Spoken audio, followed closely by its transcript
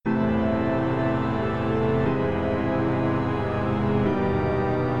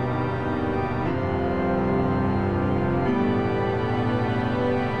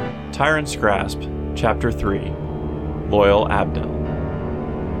Tyrant's Grasp, Chapter 3, Loyal Abdel.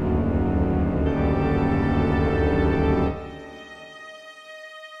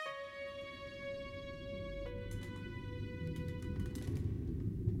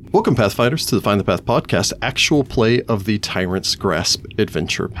 Welcome, Pathfinders, to the Find the Path podcast, actual play of the Tyrant's Grasp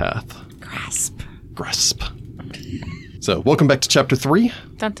adventure path. Grasp. So, welcome back to Chapter 3.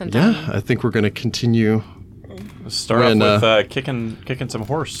 Dun, dun, dun. Yeah, I think we're going to continue. Start off with kicking some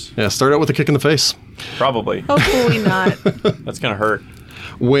horse. Yeah, start out with a kick in the face. Probably. Hopefully not. That's going to hurt.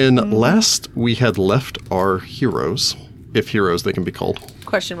 When last we had left our heroes, if heroes they can be called.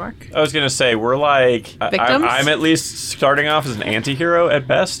 Question mark. I was going to say, we're like... Victims? I'm at least starting off as an anti-hero at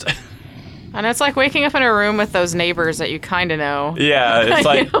best. And it's like waking up in a room with those neighbors that you kind of know. Yeah, it's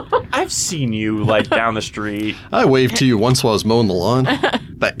like, I've seen you, like, down the street. I waved to you once while I was mowing the lawn.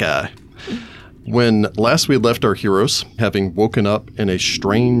 That guy. When last we had left our heroes, having woken up in a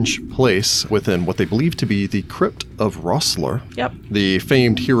strange place within what they believe to be the crypt of Rossler. Yep. The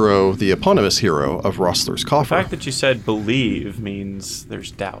famed hero, the eponymous hero of Rossler's The coffer. fact that you said believe means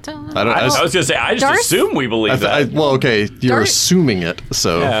there's doubt. I I was going to say, I just assume we believe that. well, okay, you're Dar- assuming it,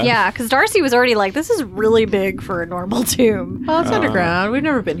 so... Yeah. Yeah, because Darcy was already like, this is really big for a normal tomb. Well, it's underground. We've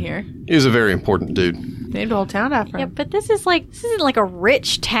never been here. He was a very important dude. Named a whole town after Yeah, him. but this isn't like a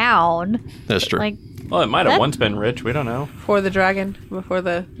rich town. That's true. Like, Well, it might have That- once been rich. We don't know. Before the dragon, before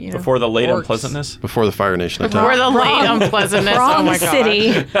the, Before the late orcs. unpleasantness. Before the Fire Nation Or attack. the late unpleasantness. wrong Oh my god.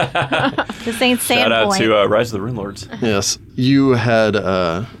 city. This ain't Shout out Sandpoint. to Rise of the Rune Lords. Yes. You had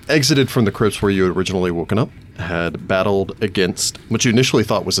exited from the crypts where you had originally woken up, had battled against what you initially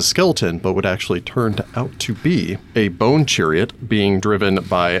thought was a skeleton, but would actually turn out to be a bone chariot being driven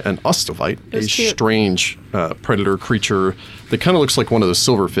by an Ostovite, a was cute. strange predator creature that kind of looks like one of those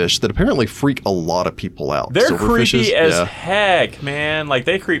silverfish that apparently freak a lot of people out. They're Silverfishes, creepy as yeah. heck, man. Like,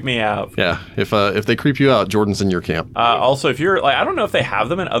 they creep me out. Yeah, if they creep you out, Jordan's in your camp. Also, if you're, like, I don't know if they have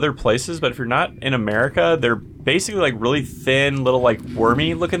them in other places, but if you're not in America, they're basically, like, really thin, little, like,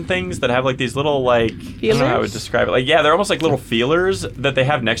 wormy-looking things that have, like, these little, like... I don't know how I would Feelers? describe it. Like, yeah, they're almost like little feelers that they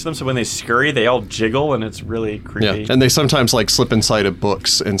have next to them, so when they scurry, they all jiggle, and it's really creepy. Yeah, and they sometimes like slip inside of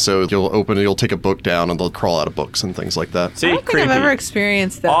books, and so you'll take a book down, and they'll crawl out of books and things like that. See, I don't think creepy. I've ever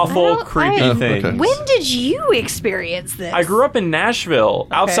experienced that. Awful, I creepy don't- things. okay. When did you experience this? I grew up in Nashville,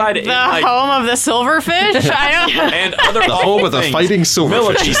 outside in, The like, home of the silverfish? I don't... and other The home of the things. fighting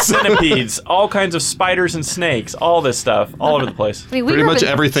Millipedes, silverfishes. centipedes, all kinds of spiders and snakes, all this stuff, all over the place. I mean, we Pretty grew up much in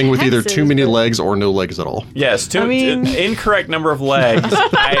everything with either Texas, too many but- legs or no legs at all. Yes, I mean- incorrect number of legs.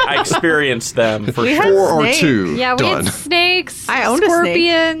 I experienced them for We sure. had 4 or snakes. 2. Yeah, we done. had snakes, I owned a snake.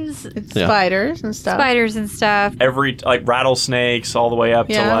 scorpions, It's Yeah. spiders and stuff. spiders and stuff. Every like rattlesnakes all the way up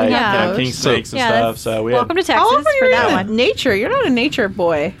Yeah, to like we have you know, those. king snakes and Yeah, stuff. that's- So we welcome had, to How Texas old are for you that in one. nature? You're not a nature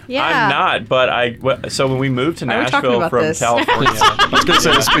boy. Yeah. I'm not, but so when we moved to Why are we talking Nashville about from this? California, I was going to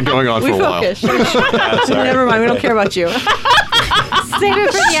say, it's been going on We for a while. focus. yeah, sorry. Never mind. We don't care about you. Save it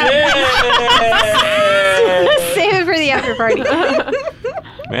for the after. Shit! Save it for the after party.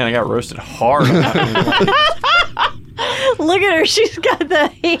 Man, I got roasted hard. on that one. Look at her. She's got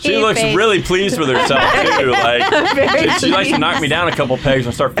the She looks face. really pleased with herself too. Like Very she likes to knock me down a couple pegs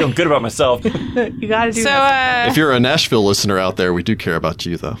and start feeling good about myself. You got to do So, that. If you're a Nashville listener out there, we do care about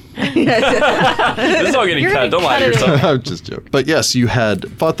you, though. This is all getting You're cut. gonna Don't lie to cut it yourself. I'm just joking. But yes, you had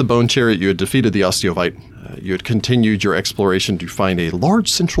fought the Bone Chariot, you had defeated the Osteovite, you had continued your exploration to find a large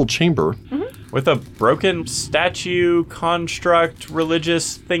central chamber. With a broken statue construct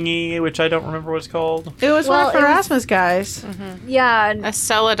religious thingy, which I don't remember what it's called. It was Well, one of it was- Erasmus guys. Yeah. And a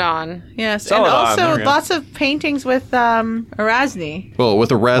celadon. Yes, Celadon, and also there we go. lots of paintings with Erasne. Well, with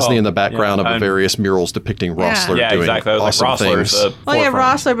Erasne in the background yeah, of various murals depicting Rossler Yeah, doing exactly. That was awesome like things. Rossler's Well, yeah,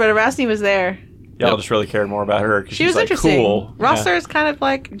 forefront. Rossler, but Erasne was there. Y'all just really cared more about her because She she's was like interesting. cool. Rossler is kind of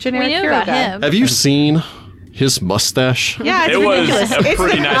like generic we knew hero about guy. him. Have you seen his mustache? Yeah, it's It was ridiculous. a It's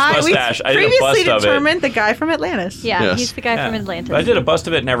pretty the nice guy- we mustache. I did a previously bust of it. determined the guy from Atlantis. Yeah, Yes. he's the guy Yeah. from Atlantis. But I did a bust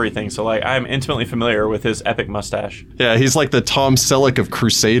of it and everything, so like I'm intimately familiar with his epic mustache. Yeah, he's like the Tom Selleck of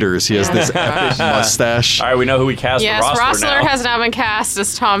Crusaders. He has this epic mustache. All right, we know who we cast Yes, for Rossler now. Rossler has now been cast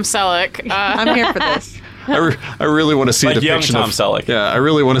as Tom Selleck. I'm here for this. I really want to see Like a young depiction Tom of Selleck. Yeah, I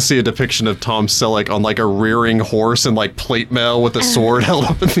really want to see a depiction of Tom Selleck on like a rearing horse and like plate mail with a sword held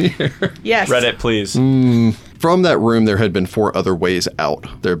up in the air. Yes. Reddit, please. From that room, there had been 4 other ways out.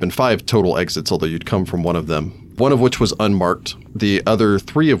 There had been 5 total exits, although you'd come from one of them. One of which was unmarked, the other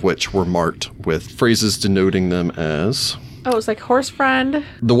 3 of which were marked with phrases denoting them as... Oh, it's like horse friend.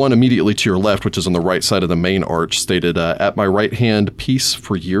 The one immediately to your left, which is on the right side of the main arch, stated, at my right hand, peace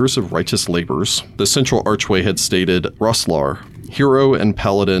for years of righteous labors. The central archway had stated, Rosslar, hero and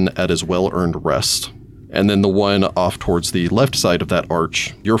paladin at his well-earned rest. And then the one off towards the left side of that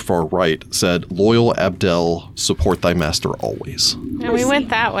arch, your far right, said, Loyal Abdel, support thy master always. And we went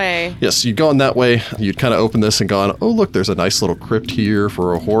that way. Yes, you'd gone that way. You'd kind of opened this and gone, oh, look, there's a nice little crypt here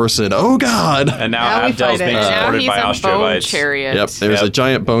for a horse, and oh, God! And now Now we Abdel's fight it. being Now supported he's by a bone Ostrovites. chariot. Yep, there's a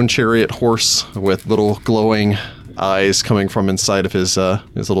giant bone chariot horse with little glowing eyes coming from inside of his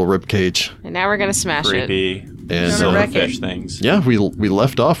little rib cage. And now we're going to smash it. Creepy And silverfish things. yeah, we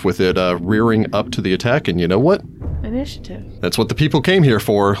left off with it rearing up to the attack, and you know what? Initiative. That's what the people came here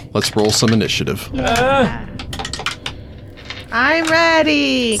for. Let's roll some initiative. I'm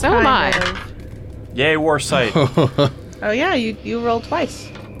ready. So am I. kind of. Yay, war sight. Oh yeah, you rolled twice.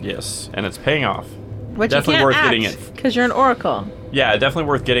 Yes, and it's paying off. But Definitely you can't worth act, getting it. because you're an oracle. Yeah, definitely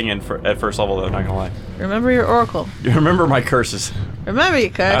worth getting in at first level, though, not gonna lie. Remember your oracle. You remember my curses. Remember your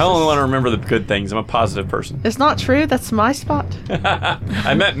curses. I only want to remember the good things. I'm a positive person. It's not true. That's my spot.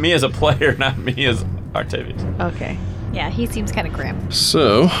 I meant me as a player, not me as Octavius. Okay. Yeah, he seems kind of grim.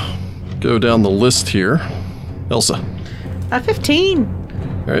 So, go down the list here. Elsa. 15.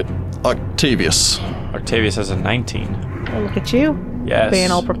 All right. Octavius. Octavius has a 19. Oh, look at you. Yes.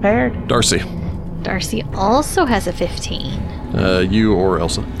 Being all prepared. Darcy. Darcy also has a 15. You or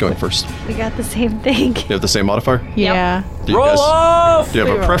Elsa going first. We got the same thing. You have the same modifier? Yeah. Do you Roll off! Do you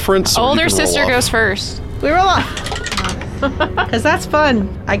have a Reroll. preference? or you Older can roll sister off? goes first. We roll off. Because that's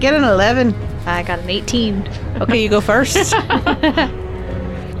fun. I get an 11. I got an 18. Okay, you go first.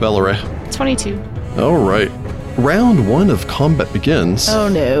 Valerie. 22. All right. Round 1 of combat begins. Oh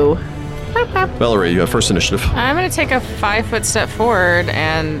no. Valerie, you have first initiative. I'm going to take a 5-foot step forward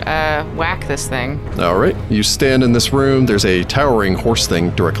and whack this thing. All right. You stand in this room. There's a towering horse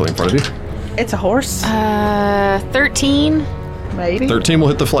thing directly in front of you. It's a horse. 13. Maybe. 13 will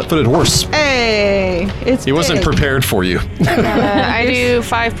hit the flat-footed horse. Hey, it's He wasn't big. prepared for you. I do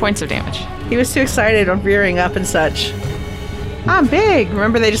 5 points of damage. He was too excited on rearing up and such. I'm big.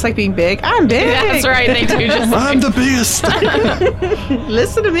 Remember, they just like being big. I'm big. That's right, they do just I'm the biggest.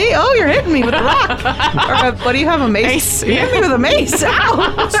 Listen to me. Oh, you're hitting me with a rock. Or what do you have, a mace? Mace, You hit me with a mace.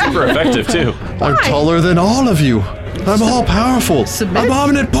 Ow. Super effective, too. I'm taller than all of you. I'm all powerful. Submit. I'm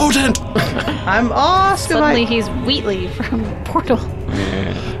omnipotent. I'm awesome. Suddenly he's Wheatley from Portal.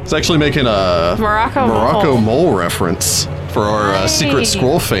 It's actually making a Morocco Morocco mole. mole reference for our Secret Hey.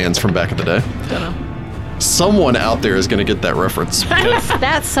 Scroll fans from back in the day. Someone out there is going to get that reference.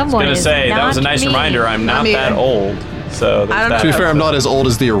 That someone Gonna is say, that was a not nice me. reminder. I'm not me that either. old. So there's I don't know. that. To be fair, I'm not as old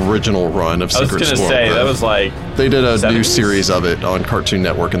as the original run of I was Secret gonna Scroll. say, but that was like. they did a new 70s? series of it on Cartoon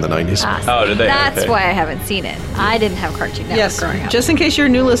Network in the 90s. Ah, Oh, did they? That's Okay. why I haven't seen it. I didn't have Cartoon Network Yes, growing up. just in case you're a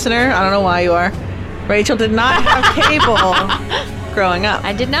new listener, I don't know why you are. Rachel did not have cable growing up.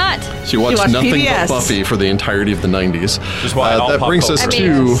 I did not. She watched watched nothing PBS. but Buffy for the entirety of the 90s. Just why all that pop brings us culture.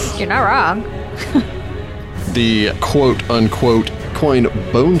 I mean, to you're not wrong. the quote-unquote coin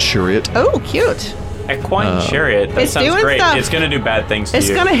bone chariot. Oh, cute. Equine chariot. That It's sounds doing great. stuff. It's gonna do bad things to It's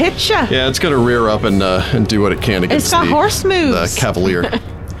you. gonna hit you. Yeah, it's going to rear up and do what it can against It's got the, horse moves. the cavalier.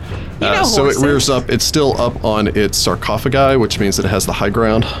 know So it horses. rears up. It's still up on its sarcophagi, which means that it has the high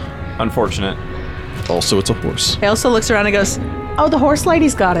ground. Unfortunate. Also, it's a horse. He also looks around and goes, "Oh, the horse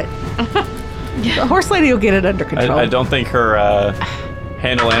lady's got it. The horse lady will get it under control. I don't think her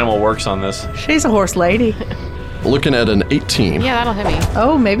handle animal works on this. She's a horse lady. Looking at an 18. Yeah, that'll hit me.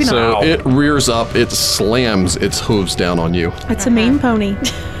 Oh, maybe So not. it rears up, it slams its hooves down on you. It's a mean pony.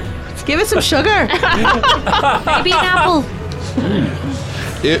 Give it some sugar. Maybe an apple.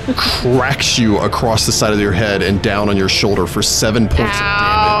 It cracks you across the side of your head and down on your shoulder for 7 points of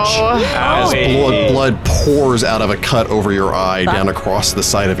damage. As Owie. blood pours out of a cut over your eye down across the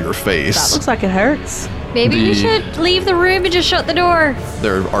side of your face. Looks like it hurts. Maybe we The- should leave the room and just shut the door.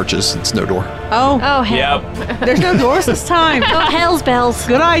 There are arches, it's no door. Oh, Oh, hell. Yep. there's no doors this time. Oh, hell's bells.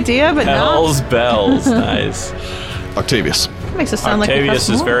 Good idea, but Hell's bells. Nice. Octavius. no. Makes it sound Octavius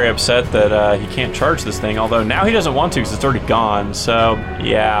like is very upset that he can't charge this thing, although now he doesn't want to because it's already gone. So,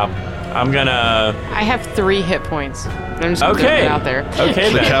 yeah. I'm gonna. I have 3 hit points. I'm just gonna throw Okay. it out there. Okay,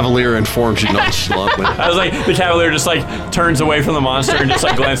 The then. Cavalier informs you nonchalantly. I was like, the Cavalier just like turns away from the monster and just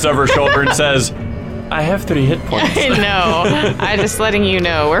like glances over his shoulder and says, I have 3 hit points. I know. I'm just letting you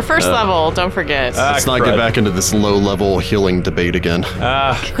know. We're first level, don't forget. Let's not crud. get back into this low-level healing debate again.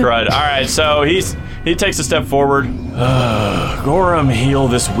 Crud. All right, so he takes a step forward. Gorham, heal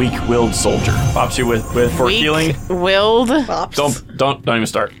this weak-willed soldier. Pops you with for healing. Willed. Don't even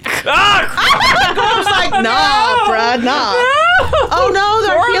start. Ah! I was like, nah, Brad, nah. Oh no,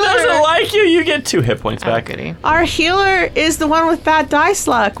 they're Gorham doesn't healer. like you, You get 2 hit points back. Goody. Our healer is the one with bad dice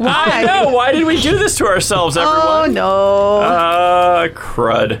luck. Why? I know. Why did we do this to ourselves, Oh, everyone? no.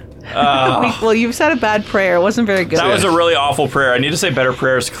 Crud. Well, you've said a bad prayer. It wasn't very good. That was a really awful prayer. I need to say better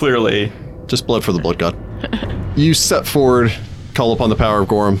prayers clearly. Just blood for the blood god. You step forward, call upon the power of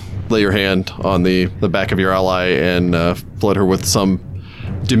Gorham, lay your hand on the back of your ally, and flood her with some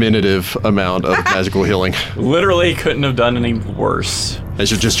diminutive amount of magical healing. Literally couldn't have done any worse. As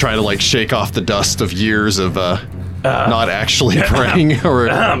you're just trying to like shake off the dust of years of not actually praying. Or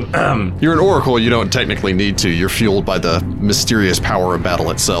you're an oracle, you don't technically need to. You're fueled by the mysterious power of battle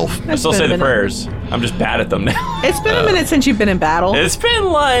itself. I still say the prayers. I'm just bad at them now. It's been a minute since you've been in battle. It's been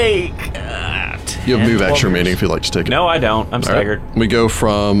like... You have 10, move action 12 remaining if you'd like to take it. No, I don't. I'm All right. staggered. We go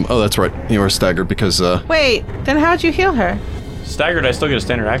from... Oh, that's right. You are staggered because... Wait, then how'd you heal her? Staggered, I still get a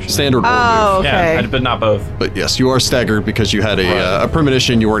standard action. standard roll Oh, move. okay. Yeah, but not both. But yes, you are staggered because you had a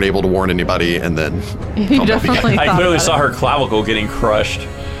premonition, you weren't able to warn anybody, and then You definitely I thought clearly about saw her clavicle getting crushed.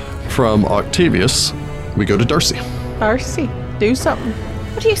 from Octavius, we go to Darcy. it. Darcy, do something.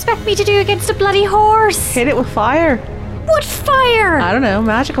 What do you expect me to do against a bloody horse? Hit it with fire. What fire? I don't know,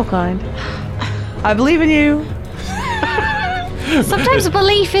 magical kind. I believe in you. Sometimes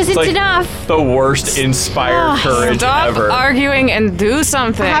belief isn't like- enough. The worst inspired courage Stop ever. arguing and do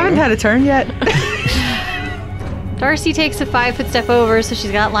something. I haven't had a turn yet. Darcy takes a 5-foot step over, so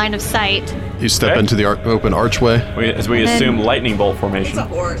she's got line of sight. You step Okay. into the open archway. As we assume lightning bolt formation.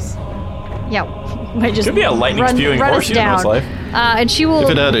 horse. Yeah, I just Could be a lightning spewing run horse, us you know, it's down. life. And she will. If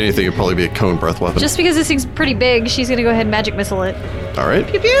it had anything, it'd probably be a cone breath weapon. Just because this thing's pretty big, she's gonna go ahead and magic missile it. All right.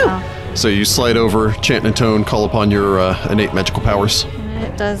 Pew pew. So you slide over, chant and tone, call upon your innate magical powers.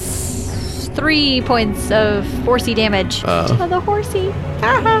 It does 3 points of horsey damage to the horsey.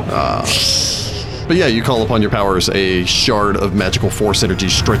 But yeah, you call upon your powers. A shard of magical force energy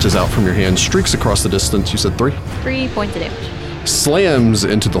stretches out from your hand, streaks across the distance. You said 3. 3 points of damage. Slams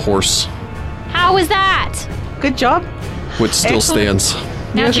into the horse, How was that? Good job. which still Excellent. stands.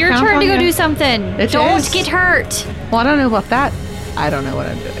 Now it's have your to count turn to on go you. do something. It Don't is. get hurt. Well, I don't know about that. I don't know what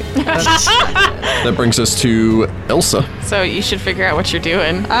I'm doing. That brings us to Elsa. So you should figure out what you're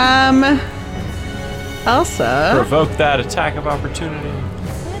doing. Elsa. Provoke that attack of opportunity.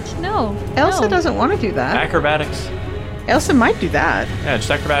 What? No. Elsa no. doesn't want to do that. Acrobatics. Elsa might do that. Yeah,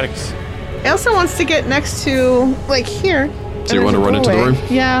 just acrobatics. Elsa wants to get next to, like, here. So you want to run into the room?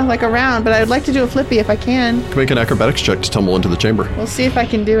 Yeah, like around, but I'd like to do a flippy if I can. Make an acrobatics check to tumble into the chamber. We'll see if I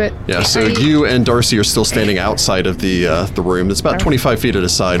can do it. Yeah, so you and Darcy are still standing outside of the room. It's about 25 feet at a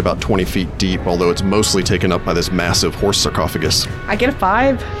side, about 20 feet deep, although it's mostly taken up by this massive horse sarcophagus. I get a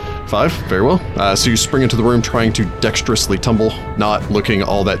 5. 5, very well. So you spring into the room trying to dexterously tumble, not looking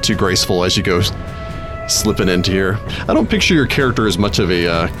all that too graceful as you go slipping into here. I don't picture your character as much of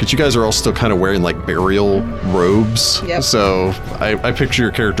a, because you guys are all still kind of wearing like burial robes. Yep. So I picture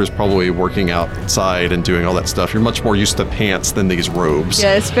your character as probably working outside and doing all that stuff. You're much more used to pants than these robes.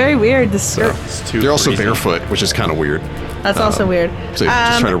 Yeah, it's very weird. The skirt. It's too You're also breezy. barefoot, which is kind of weird. That's also weird. So you're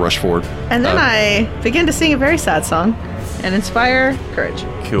just trying to rush forward. And then I begin to sing a very sad song and inspire courage.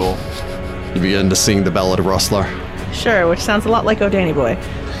 Cool. You begin to sing the Ballad of Roslar. Sure, which sounds a lot like Oh Danny Boy.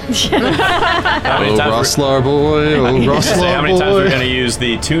 How many Oh, times Roslar boy, oh, Roslar how many times we're boy. gonna use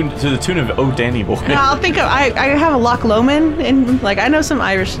the tune to the tune of Oh Danny Boy? No, I'll think of. I have a Loch Lomond, and like I know some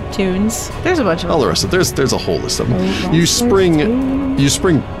Irish tunes. There's a bunch of All them. the rest of there's a whole list of them. You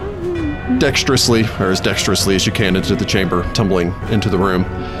spring dexterously, or as dexterously as you can, into the chamber, tumbling into the room.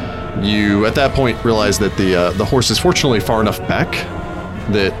 You at that point realize that the horse is fortunately far enough back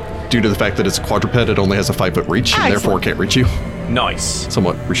that due to the fact that it's a quadruped, it only has a 5-foot reach and therefore can't reach you. Nice.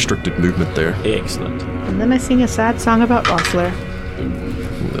 Somewhat restricted movement there. Excellent. And then I sing a sad song about Rosler.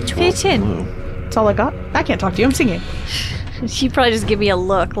 That's Pitch in. low. That's all I got. I can't talk to you. I'm singing. She probably just give me a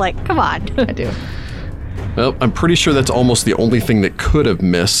look like, come on. I do. Well, I'm pretty sure that's almost the only thing that could have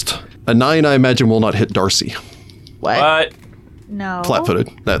missed. A 9, I imagine, will not hit Darcy. But No. Flat-footed.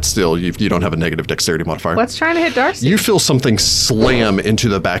 That's still, you don't have a negative dexterity modifier. What's trying to hit Darcy? You feel something slam into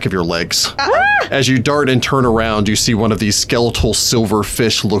the back of your legs. As you dart and turn around, you see one of these skeletal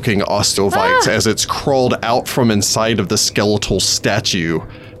silverfish-looking ostovites as it's crawled out from inside of the skeletal statue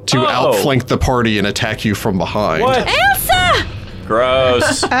to Oh. outflank the party and attack you from behind. what? Elsa!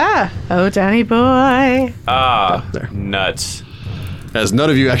 Gross. Oh Danny Boy. There. Nuts. As none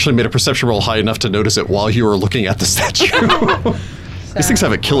of you actually made a perception roll high enough to notice it while you were looking at the statue. These things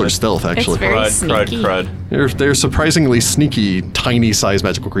have a killer stealth, actually. It's very Crud, sneaky. crud. They're surprisingly sneaky, tiny-sized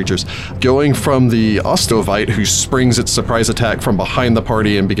magical creatures. Going from the Ostovite, who springs its surprise attack from behind the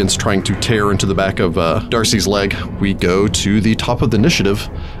party and begins trying to tear into the back of Darcy's leg, we go to the top of the initiative,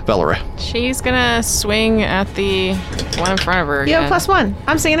 Valerie. She's gonna swing at the one in front of her You again. have +1.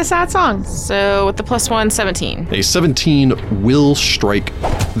 I'm singing a sad song. So with the +1, 17. A 17 will strike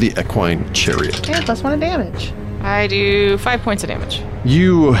the equine chariot. Yeah, +1 of damage. I do 5 points of damage.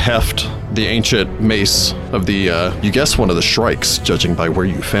 You heft the ancient mace of the, you guess one of the shrikes, judging by where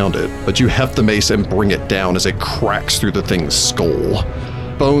you found it, but you heft the mace and bring it down as it cracks through the thing's skull.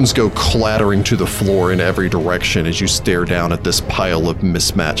 Bones go clattering to the floor in every direction as you stare down at this pile of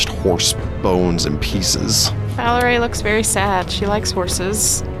mismatched horse bones and pieces. Valerie looks very sad. She likes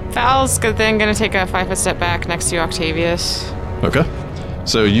horses. Val's then gonna take a 5-foot step back next to Octavius. Okay.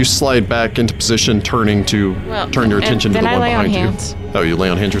 So you slide back into position, turn your attention to the then I one lay on behind you. hands. Oh, you lay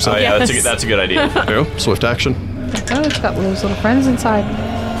on hands yourself? Oh yeah, Yes. that's a good idea. There you go. Swift action. Oh, it's got those little friends inside.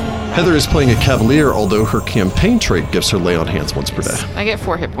 Heather is playing a cavalier, although her campaign trait gives her lay on hands once per day. I get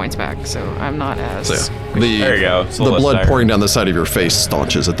 4 hit points back, so I'm not as... So yeah, There you go. It's a the little less blood dire. pouring down the side of your face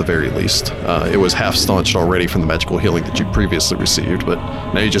staunches at the very least. It was half staunched already from the magical healing that you previously received, but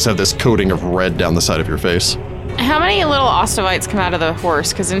now you just have this coating of red down the side of your face. How many little Ostovites come out of the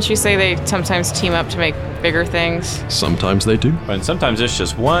horse? Because didn't you say they sometimes team up to make bigger things? Sometimes they do. And sometimes it's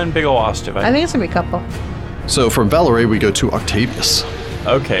just one big ol' Ostovite. I think it's gonna be a couple. So from Valerie, we go to Octavius.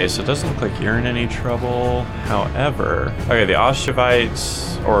 Okay, so it doesn't look like you're in any trouble. However, okay, the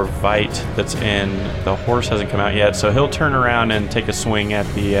Ostrovites or Vite that's in the horse hasn't come out yet, so he'll turn around and take a swing at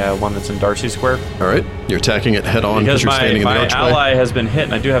the one that's in Darcy Square. All right, you're attacking it head on because Because you're standing in the my archway. ally has been hit,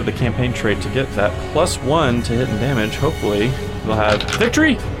 and I do have the campaign trait to get that +1 to hit and damage. Hopefully, we'll have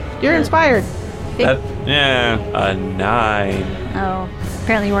victory. You're inspired. That, yeah, a 9. Oh,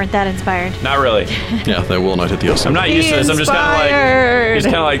 apparently you weren't that inspired. Not really. Yeah, that will not hit the Ostovite. I'm not used to this. I'm just kind of like, Inspired. he just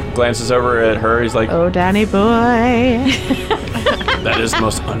kind of like glances over at her. He's like, Oh, Danny boy. that is the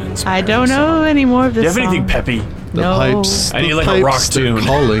most uninspiring. I don't know any more of Do this you have anything song. peppy? The No. pipes, I need the like a rock pipes, they're tune.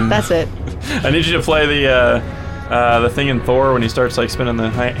 calling. That's it. I need you to play the thing in Thor when he starts like spinning the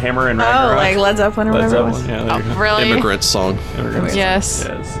hammer and Oh, Ragnarok. like Led Zeppelin or Led whatever it was. Zeppelin. Yeah, there you go. Really? Immigrant song. Immigrants. Yes.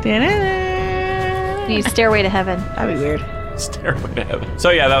 Yes. Da-na-na. You need Stairway to Heaven. That'd be weird. Stairway to Heaven.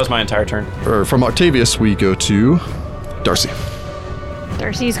 So yeah, that was my entire turn. From Octavius, we go to Darcy.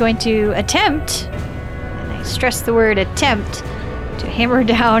 Darcy's going to attempt, and I stress the word attempt, to hammer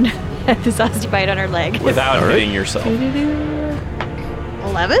down at this Ostibite on her leg. Without All right. hitting yourself.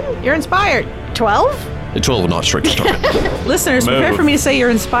 11? You're inspired. 12? A 12 will not strike the target. Listeners, Move. prepare for me to say you're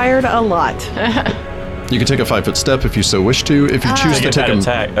inspired a lot. You can take a 5-foot step if you so wish to. If you choose to Get take that a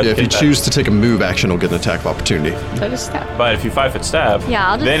attack. if you Get that. choose to take a move action, you'll get an attack of opportunity. So just step. But if you 5-foot stab, Yeah,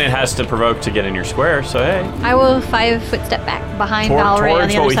 I'll just- then it has to provoke to get in your square. So hey, I will 5-foot step back behind Valerie on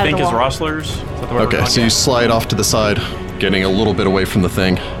towards the what other we side think of is the wall. Rosslers. Is that the way we're Okay, going? so you slide off to the side, getting a little bit away from the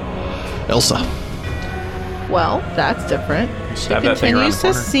thing. Elsa. Well, that's different. Stab that thing around Continues the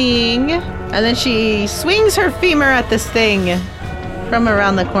to corner. sing, and then she swings her femur at this thing from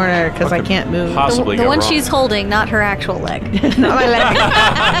around the corner because What I could can't move. possibly The go one wrong? she's holding, not her actual leg. Not my leg.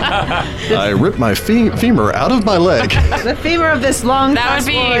 I ripped my femur out of my leg. The femur of this long. That would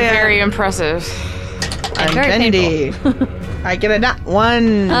be very impressive. very Infinity. I get a nat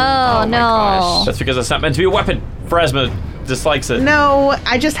 1. Oh, my no. gosh. That's because it's not meant to be a weapon. Phrasma dislikes it. No,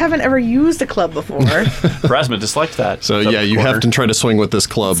 I just haven't ever used a club before. Phrasma disliked that. So It's up yeah, the you corner. have to try to swing with this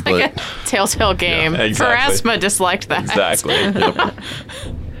club, but Like a telltale game. Yeah, exactly. Pharasma disliked that. Exactly. Yep.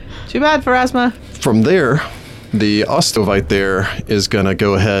 Too bad for Asma. from there, the Ostovite there is gonna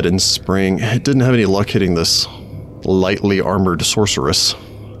go ahead and spring. It didn't have any luck hitting this lightly armored sorceress.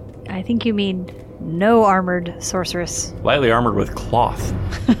 I think you mean no armored sorceress. Lightly armored with cloth.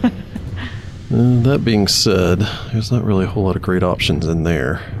 That being said, there's not really a whole lot of great options in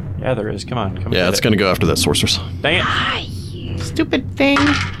there. Yeah, there is. Come on. Come Yeah, get it's it. gonna go after that sorceress. Dang it. Stupid thing.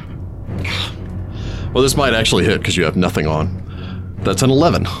 Well, this might actually hit because you have nothing on. That's an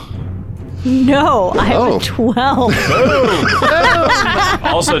 11. No, I have Oh. a 12.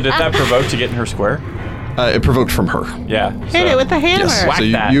 Also, did that provoke to get in her square? It provoked from her. Yeah. Hit it with the hammer. Yes, Whack so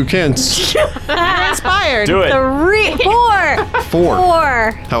that. you can. You're inspired. Do it.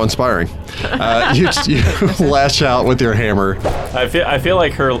 4. How inspiring! You lash out with your hammer. I feel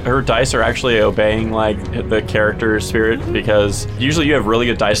like her dice are actually obeying like the character's spirit because usually you have really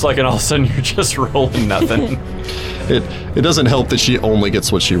good dice luck and all of a sudden you're just rolling nothing. It doesn't help that she only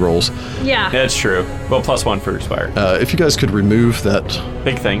gets what she rolls. Yeah. That's true. Well, +1 for Inspire. If you guys could remove that,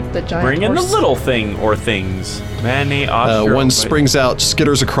 Big thing. The giant Bring in the horse. little thing or things. Many one springs out,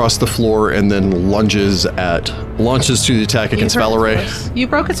 skitters across the floor, and then launches to the attack against You hurt Valerie. its horse. You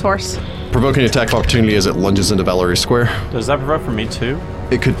broke its horse. Provoking attack of opportunity as it lunges into Valerie's square. Does that provoke for me too?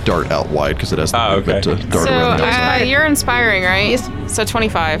 It could dart out wide because it has the Oh, movement okay. to dart So around the outside. you're inspiring, right? Yes. So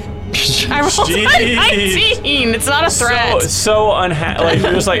 25. I rolled a Jeez. 19. It's not a threat. So unhappy. Like,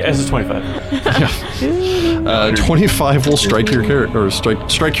 you're just like, this is 25. 25 will strike your character, or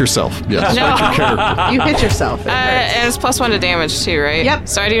strike yourself. Yeah, strike your character. You hit yourself. It hurts. And it's +1 to damage too, right? Yep.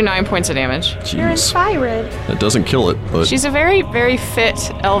 So I do 9 points of damage. Jeez. Byron. That doesn't kill it, but She's a very, very fit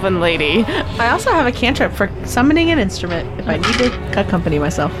elven lady. I also have a cantrip for summoning an instrument if I need to accompany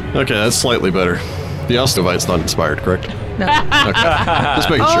myself. okay, that's slightly better. The Ostovite's not inspired, correct? No. Okay, just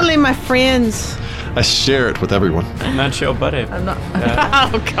making Only sure. my friends. I share it with everyone. Not chill, buddy. I'm not.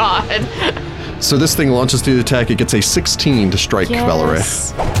 Oh, God. So this thing launches through the attack. It gets a 16 to strike Valerie.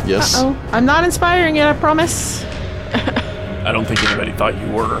 Yes. Oh, I'm not inspiring yet, I promise. I don't think anybody thought you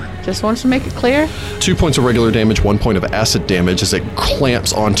were. Just wanted to make it clear. 2 points of regular damage, 1 point of acid damage as it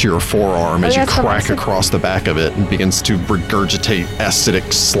clamps onto your forearm as you that's some crack acid. across the back of it and begins to regurgitate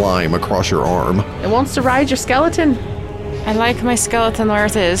acidic slime across your arm. It wants to ride your skeleton. I like my skeleton where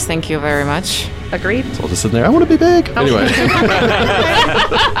it is. Thank you very much. Agreed. So I'll just sit there. I want to be big. Anyway.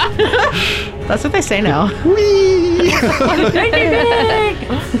 That's what they say now. Let me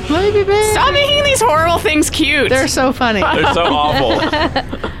be big. Stop making these horrible things cute. They're so funny. They're so awful.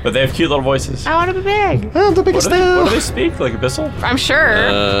 But they have cute little voices. I want to be big. I'm the What biggest do they, what do now. they speak? Like Abyssal? I'm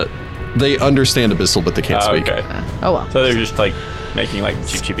sure. They understand Abyssal, but they can't speak. Okay. Oh well. So they're just like making like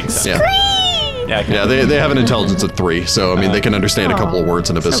cheeping sounds. Yeah. Yeah. I can- Yeah, they have an intelligence of 3, so I mean they can understand a couple of words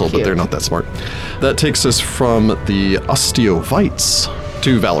in Abyssal, but cute. they're not that smart. That takes us from the Ostiovites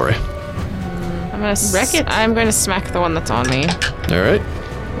to Valerie. Wreck it. I'm going to smack the one that's on me All right,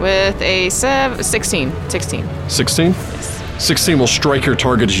 with a 16. 16. 16 will strike your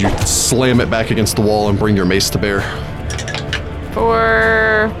target as you slam it back against the wall and bring your mace to bear.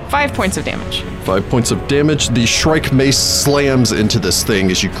 For 5 points of damage. 5 points of damage. The Shrike mace slams into this thing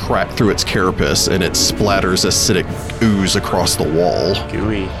as you crack through its carapace, and it splatters acidic ooze across the wall.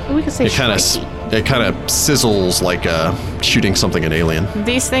 Gooey. We could say It kind of sizzles like shooting something an alien.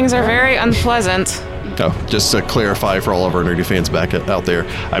 These things are very unpleasant. Oh, just to clarify for all of our nerdy fans out there,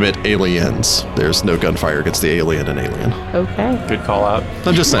 I meant aliens. There's no gunfire against the alien in Alien. Okay. Good call out.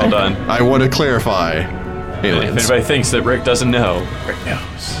 I'm just saying. Well done. I want to clarify If aliens. anybody thinks that Rick doesn't know, Rick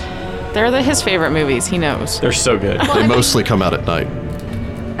knows. They're his favorite movies. He knows. They're so good. They mostly come out at night.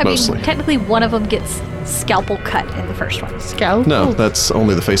 I Mostly. mean, technically one of them gets scalpel cut in the first one. Scout. No, that's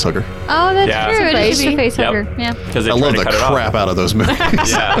only the face hugger. Oh, that's Yeah. true. It's It is just a baby. face Yep. hugger. Yeah. Because they I tried love to the cut it off. crap out of those movies.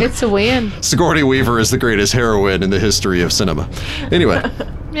 Yeah. It's a win. Sigourney Weaver is the greatest heroine in the history of cinema. Anyway,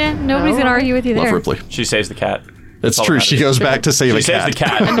 Yeah, nobody's going to argue with you love there. Ripley. She saves the cat. It's all true. that She matters. goes back to save She a saves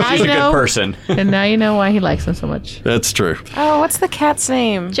cat. the cat. I She's a good know. person. And now you know why he likes him so much. That's true. Oh, what's the cat's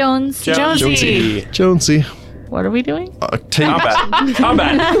name? Jones. Jonesy. Jonesy. What are we doing? Combat.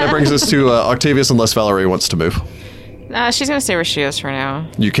 Combat. That brings us to Octavius, unless Valerie wants to move. She's going to stay where she is for now.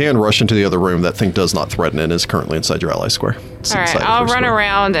 You can rush into the other room. That thing does not threaten and is currently inside your ally square. It's All right, inside of I'll her run square.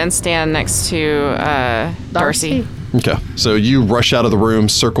 around and stand next to Darcy. Okay, so you rush out of the room,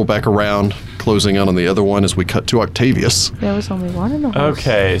 circle back around, closing in on the other one as we cut to Octavius. There was only one in the house.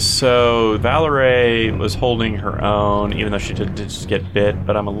 Okay, so Valerie was holding her own, even though she did just get bit,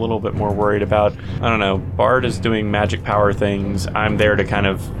 but I'm a little bit more worried about, I don't know, Bard is doing magic power things. I'm there to kind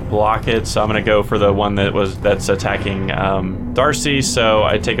of block it, so I'm going to go for the one that's attacking Darcy, so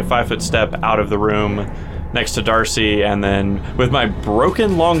I take a 5-foot step out of the room next to Darcy, and then with my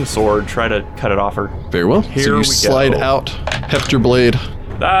broken longsword, try to cut it off her. Very well. Here so you we slide go. out, heft your blade.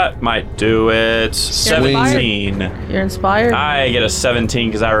 That might do it. 17. You're inspired. I get a 17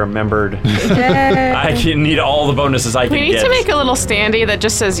 because I remembered. Yay. I can need all the bonuses I can We need get. to make a little standee that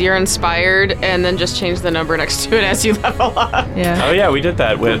just says you're inspired and then just change the number next to it as you level up. Yeah. Oh yeah, we did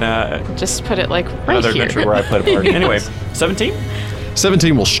that when Just put it like right another here. adventure where I played a part. Anyway, 17.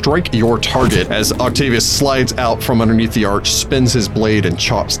 17 will strike your target as Octavius slides out from underneath the arch, spins his blade, and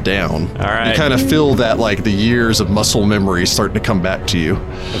chops down. All right. You kind of feel that, like, the years of muscle memory starting to come back to you.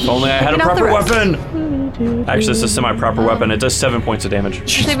 If only I had a Taking out the proper rest. weapon. Actually, this is a semi-proper weapon. It does 7 points of damage.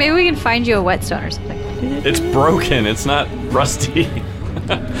 So maybe we can find you a whetstone or something. It's broken. It's not rusty.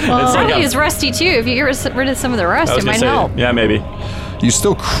 It's Probably a- is rusty too. If you get rid of some of the rust, I was it gonna might say, help. yeah, maybe. You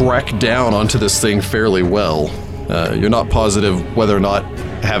still crack down onto this thing fairly well. You're not positive whether or not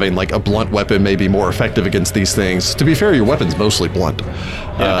having like a blunt weapon may be more effective against these things. To be fair, your weapon's mostly blunt.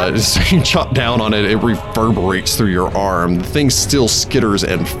 So you chop down on it, it reverberates through your arm. The thing still skitters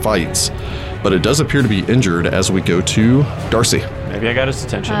and fights, but it does appear to be injured as we go to Darcy. Maybe I got his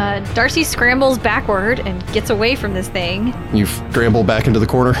attention. Darcy scrambles backward and gets away from this thing. You scramble back into the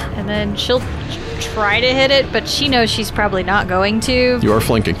corner. And then she'll try to hit it, but she knows she's probably not going to. You are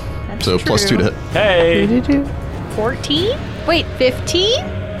flanking. That's So true. +2 to hit. Hey! 14? Wait, 15?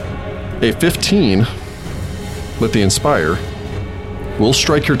 A 15 with the Inspire will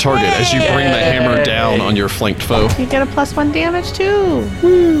strike your target as you bring the hammer down on your flanked foe. You get a +1 damage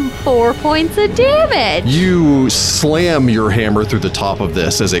too. 4 points of damage. You slam your hammer through the top of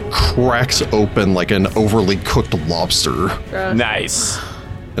this as it cracks open like an overly cooked lobster, Nice.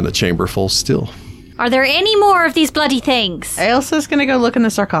 and the chamber falls still. Are there any more of these bloody things? Ailsa's gonna go look in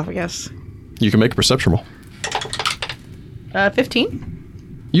the sarcophagus. You can make a perception roll.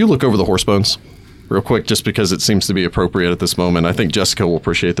 15. You look over the horse bones real quick just because it seems to be appropriate at this moment. I think Jessica will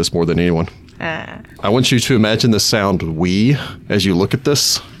appreciate this more than anyone. I want you to imagine the sound "wee" as you look at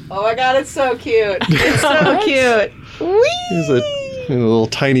this. Oh my god, it's so cute. It's so cute. There's a little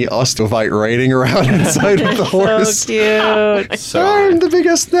tiny Ostovite riding around inside of the horse. So cute. I'm the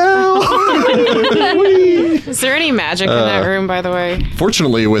biggest now. Is there any magic in that room, by the way?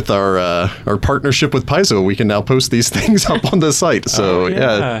 Fortunately, with our partnership with Paizo, we can now post these things up on the site. So Oh,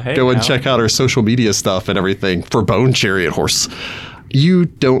 yeah. Hey, go and now. check out our social media stuff and everything for Bone Chariot Horse. You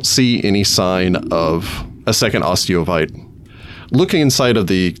don't see any sign of a second Osteovite. Looking inside of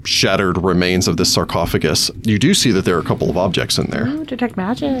the shattered remains of this sarcophagus, you do see that there are a couple of objects in there. Ooh, detect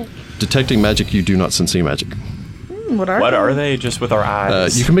magic. Detecting magic, you do not sense any magic. What are What they? are they? Just with our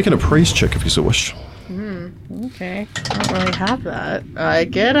eyes. You can make an appraise check if you so wish. Okay. I don't really have that. I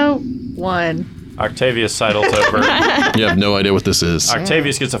get a 1. Octavius sidles over. You have no idea what this is.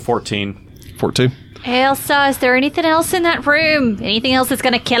 Octavius gets a 14. 14? Elsa, is there anything else in that room? Anything else that's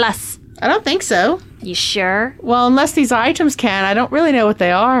gonna kill us? I don't think so. You sure? Well, unless these items can, I don't really know what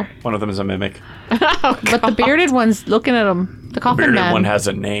they are. One of them is a mimic. But the bearded one's looking at them. The coffin Bearded man. one has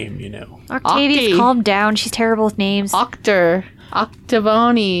a name, you know. Octavius, Octi. calm down. She's terrible with names. Octor.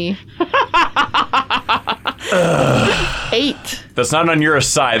 Octavoni. 8. That's not on your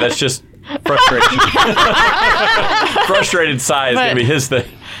side. That's just frustration. Frustrated sigh is going to be his thing.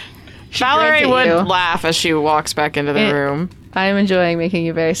 Valerie grins at would you. laugh as she walks back into the Eh. room. I am enjoying making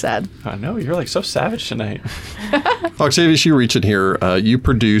you very sad. I know, you're like so savage tonight. Octavius, you reach in here. You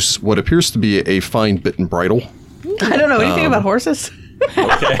produce what appears to be a fine bitten bridle. I don't know anything about horses.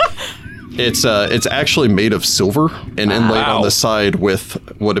 Okay. It's actually made of silver and inlaid on Wow. the side with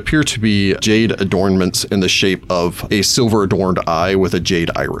what appear to be jade adornments in the shape of a silver adorned eye with a jade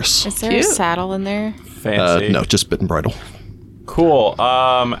iris. Is there Cute. a saddle in there? Fancy. No, just bitten bridle. Cool.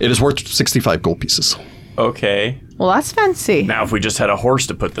 It is worth 65 gold pieces. Okay. Well, that's fancy. Now if we just had a horse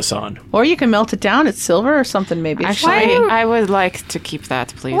to put this on. Or you can melt it down. It's silver or something, maybe. It's Actually, shiny. I would like to keep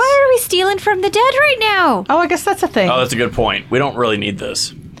that, please. Why are we stealing from the dead right now? Oh, I guess that's a thing. Oh, that's a good point. We don't really need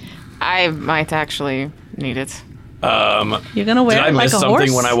this. I might actually need it. You're gonna wear Did I it like miss a something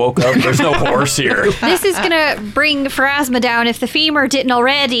horse? when I woke up? There's no horse here. This is gonna bring Pharasma down if the femur didn't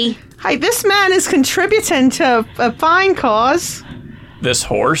already. Hey, this man is contributing to a fine cause. This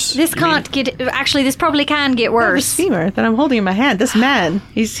horse? This can't get. Actually, this probably can get This worse. femur that I'm holding in my hand. This man,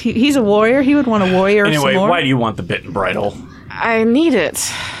 he's a warrior. He would want a warrior. Anyway, some more. why do you want the bitten bridle? I need it.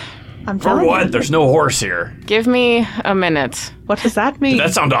 I'm For telling what? you. There's no horse here. Give me a minute. What does that mean? Did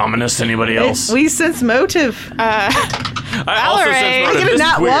that sound ominous to anybody else? We sense motive. I also Valerie. sense I motive. get This a is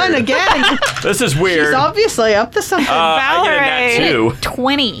nat weird. one again. This is She's weird. obviously up to something. I get a nat Valerie. 2.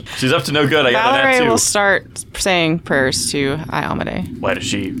 20. She's up to no good. I got a Valerie nat 2. will start saying prayers to Iomade. What is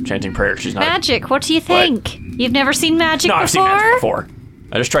she chanting prayers? She's not. Magic. What do you think? You've never seen magic No, before? I've seen magic before.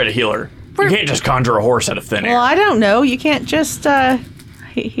 I just tried to heal her. You can't just conjure a horse out of thin air. Well, I don't know. You can't just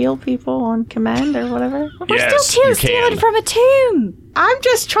heal people on command or whatever. We're Yes, still you stealing can. from a tomb. I'm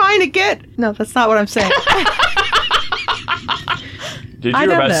just trying to get. No, that's not what I'm saying. Did I you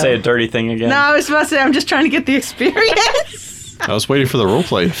don't about to know. say a dirty thing again? No, I was about to say I'm just trying to get the experience. I was waiting for the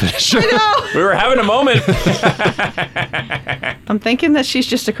roleplay to finish. No, We were having a moment. I'm thinking that she's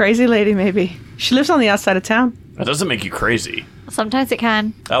just a crazy lady. Maybe she lives on the outside of town. That doesn't make you crazy. Sometimes it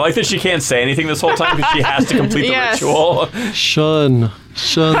can. I like that she can't say anything this whole time because she has to complete the Yes. ritual. Shun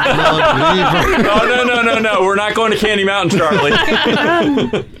the non-believer. Oh, no. We're not going to Candy Mountain, Charlie.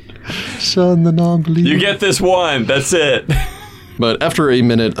 Shun the non-believer. You get this one. That's it. But after a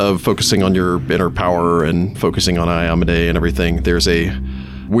minute of focusing on your inner power and focusing on Iomade and everything, there's a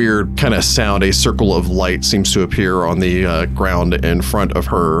weird kind of sound, a circle of light seems to appear on the ground in front of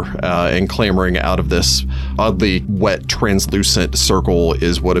her, and clambering out of this oddly wet, translucent circle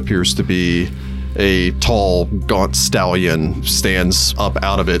is what appears to be a tall, gaunt stallion stands up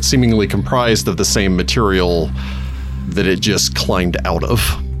out of it, seemingly comprised of the same material that it just climbed out of.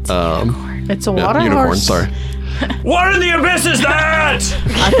 It's a water unicorn, horse. sorry. What in the abyss is that?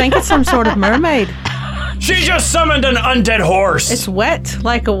 I think it's some sort of mermaid. She just summoned an undead horse. It's wet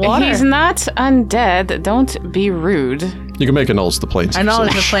like a water. He's not undead. Don't be rude. You can make a knowledge the plains. I know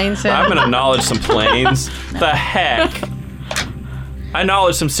it's a plain I'm sound. gonna acknowledge some planes. The heck? I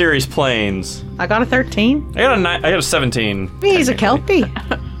acknowledge some serious planes. I got a 13. I got a 17. He's a Kelpie.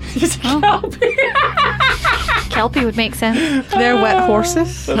 Kelpie would make sense. They're wet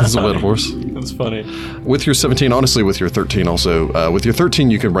horses. This is a wet horse. That's funny. With your 17, honestly, with your 13 also, with your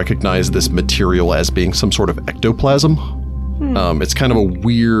 13, you can recognize this material as being some sort of ectoplasm. It's kind of a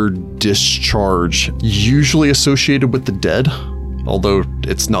weird discharge, usually associated with the dead, although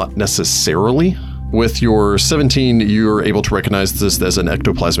it's not necessarily. With your 17, you're able to recognize this as an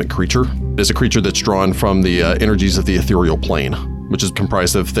ectoplasmic creature. It's a creature that's drawn from the energies of the ethereal plane, which is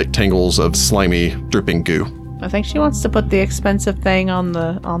comprised of thick tangles of slimy, dripping goo. I think she wants to put the expensive thing on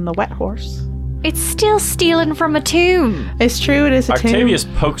the wet horse. It's still stealing from a tomb. It's true, it is a Octavius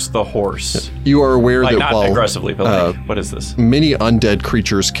tomb. pokes the horse. You are aware Like, that not while aggressively, but like, what is this? many undead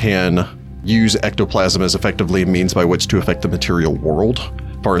creatures can use ectoplasm as effectively a means by which to affect the material world,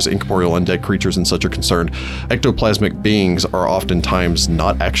 as far as incorporeal undead creatures and such are concerned, ectoplasmic beings are oftentimes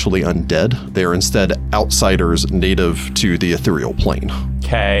not actually undead. They are instead outsiders native to the ethereal plane.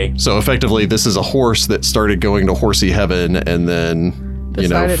 Okay. So effectively, this is a horse that started going to horsey heaven and then,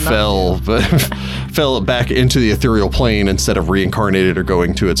 Decided not fell back into the ethereal plane instead of reincarnated or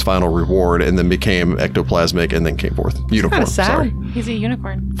going to its final reward, and then became ectoplasmic and then came forth. Unicorn, Kinda sad. sorry. He's a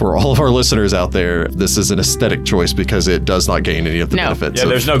unicorn. For all of our listeners out there, this is an aesthetic choice because it does not gain any of the No. benefits. Yeah,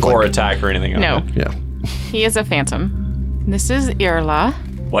 there's no of, gore like, attack or anything. on No. it. Yeah. He is a phantom. This is Irla.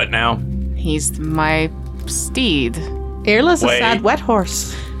 What now? He's my steed. Irla's a Wait. sad wet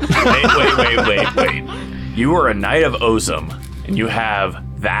horse. Wait. You are a knight of Ozum, and you have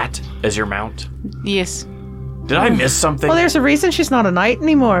that as your mount? Yes. Did I miss something? Well, there's a reason she's not a knight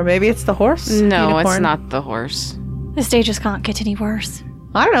anymore. Maybe it's the horse. No, it's unicorn. not the horse. This day just can't get any worse.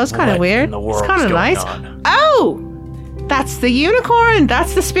 I don't know. It's kind What of weird. in the It's world's kind of going nice. on? Oh, that's the unicorn.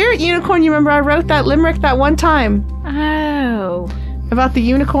 That's the spirit unicorn. You remember I wrote that limerick that one time Oh. about the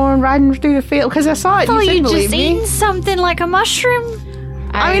unicorn riding through the field because I saw it. Oh, You you didn't believe just me. eaten something like a mushroom?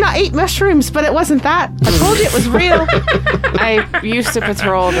 I mean, I ate mushrooms, but it wasn't that. I told you it was real. I used to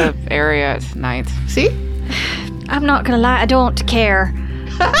patrol the area at night. See? I'm not gonna lie, I don't care.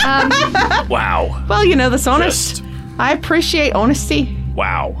 Wow. Well, that's honest. Just I appreciate honesty.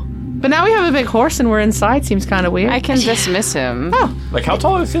 wow. But now we have a big horse and we're inside. Seems kind of weird. I can dismiss him. Oh, Like, how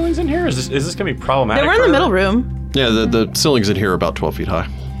tall are the ceilings in here? Is this gonna be problematic? they were in the for- middle room. Yeah, the ceilings in here are about 12 feet high.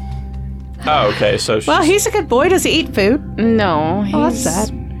 Oh, okay. So she's, Well, he's a good boy. Does he eat food? No, he's... Oh, that's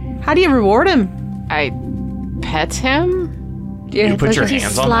sad. How do you reward him? I pet him? you put does your he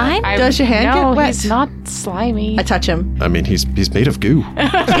hands on Slime? I, Does your hand no, get wet? he's not slimy. I touch him. I mean, he's made of goo.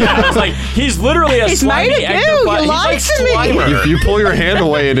 that? It's like he's literally a He's slimy made of goo. ectoplasm. You lied He's like to me. Slimer. If you pull your hand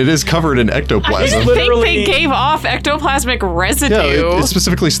away and it is covered in I ectoplasm. think literally- they gave off ectoplasmic residue. Yeah, it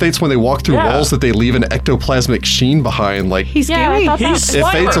specifically states when they walk through Yeah. walls that they leave an ectoplasmic sheen behind. Like, He's Yeah, I gooey. thought that He's it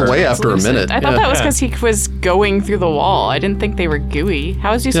fades Slimer. away after a Lucid. minute. I thought Yeah. that was because he was going through the wall. I didn't think they were gooey.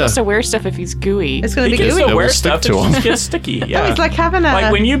 How is he supposed Yeah. to wear stuff if he's gooey? It's gonna He be can gooey. still It wear will stick stuff to that him. just gets sticky. Yeah. It's like having a.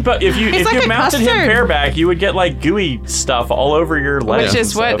 Like when you if you like a mounted him custard. bareback, you would get like gooey stuff all over your legs. Which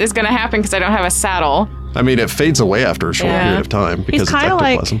is and what stuff. is going to happen because I don't have a saddle. I mean, it fades away after a short Yeah. period of time because it's kinda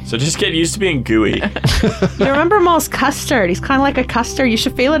like- ectoplasm. So just get used to being gooey. You remember Maul's custard? He's kind of like a custard. You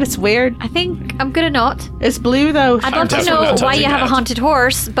should feel it. It's weird. I think I'm gonna not. It's blue though. I don't definitely know not why you touching have a that. haunted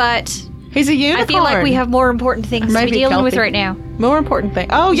horse, but He's a unicorn. I feel like we have more important things to Maybe be dealing with Kelpie. right now. more important thing.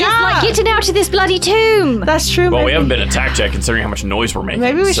 Oh yeah, Just like getting out to this bloody tomb. that's true. Well, we maybe. haven't been attacked yet, considering how much noise we're making.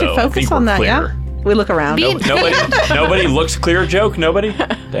 Maybe we so should I focus think on we're that. clear. Yeah. We look around. Be- Nobody looks clear. Joke. Nobody.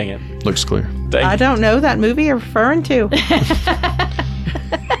 Dang it. Looks clear. Dang I it. don't know that movie you're referring to.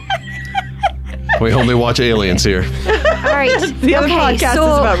 We only watch aliens here. All right. The other okay, podcast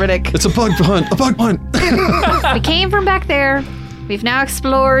so is about Riddick. It's a bug hunt. A bug hunt. we came from back there. We've now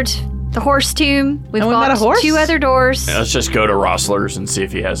explored the horse tomb. We've And we got met a horse? 2 other doors. Yeah, let's just go to Rossler's and see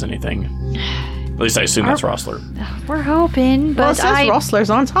if he has anything. At least I assume that's Rossler. We're hoping, Well, it but says I'm Rossler's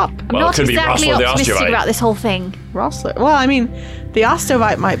on top. Well, it not could be exactly Rossler the optimistic Osteovite. about this whole thing. Rossler. Well, I mean, the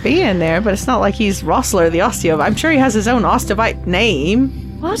Osteovite might be in there, but it's not like he's Rossler the Osteovite. I'm sure he has his own Osteovite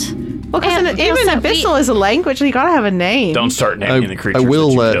name. What? Well, because And even Elsa, Abyssal is a language, so you gotta have a name. Don't start naming the I creatures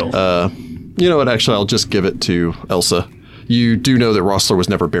will that you let, kill. you know what, actually, I'll just give it to Elsa. You do know that Rossler was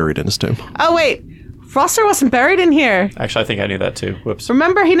never buried in his tomb. Oh, wait. Rossler wasn't buried in here. Actually, I think I knew that too. Whoops.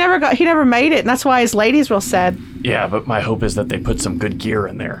 Remember, he never made it, and that's why his lady's real sad. Yeah, but my hope is that they put some good gear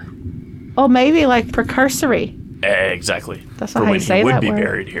in there. Oh, maybe like precursory. Exactly. That's For not how when you say he would that be word.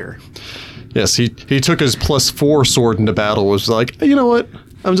 buried here. Yes, he took his +4 sword into battle, was like, you know what?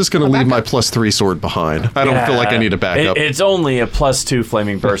 I'm just going to leave my +3 sword behind. I don't feel like I need to back up. It's only a +2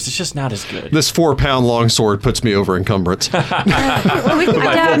 flaming burst. It's just not as good. This 4-pound long sword puts me over encumbrance. My full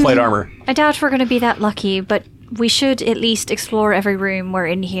plate armor. I doubt we're going to be that lucky, but we should at least explore every room we're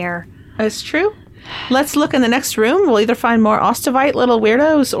in here. That's true. Let's look in the next room. We'll either find more Ostevite little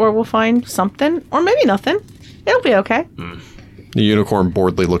weirdos, or we'll find something, or maybe nothing. It'll be okay. The unicorn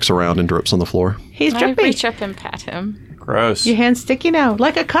boredly looks around and drips on the floor. He's I drippy. reach up and pat him. Gross. Your hand's sticky now,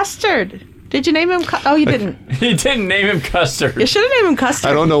 like a custard. Did you name him? Oh, you didn't. He didn't name him Custard. You should have named him Custard.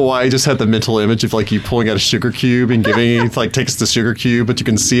 I don't know why I just had the mental image of like you pulling out a sugar cube and giving it, like takes the sugar cube, but you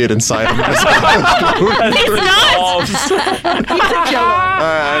can see it inside of it.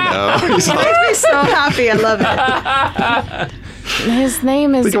 I know. He's It like, makes me so happy. I love it. His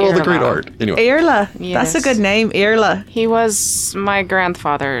name is think of all the great Irla. art. Anyway, Irla. Yes. That's a good name, Irla. He was my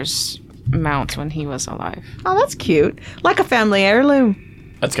grandfather's mount when he was alive. Oh, that's cute. Like a family heirloom.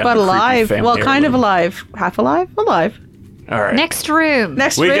 That's got But alive. Well, kind of alive. alive. Half alive? Alive. All right. Next room.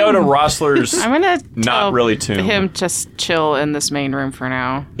 Next we room. go to Rossler's. I'm gonna tell really tomb. him just chill in this main room for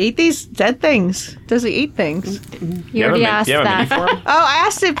now. Eat these dead things. Does he eat things? You already asked you have a mini that. for him? Oh, I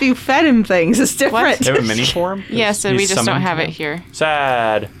asked if you fed him things. It's different. You have a mini for him? Yeah, so we He's just don't summoned have to it him? here.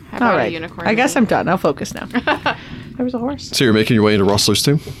 Sad. How about All a right. unicorn? I guess I'm done. I'll focus now. There was a horse. so you're making your way into Rossler's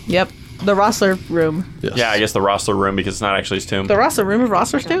tomb? Yep. The Rossler room. Yes. Yeah, I guess the Rossler room because it's not actually his tomb. The Rossler room of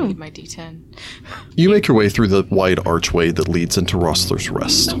Rossler's I don't need tomb. my D10. You make your way through the wide archway that leads into Rossler's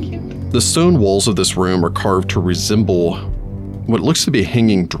Rest. The stone walls of this room are carved to resemble what looks to be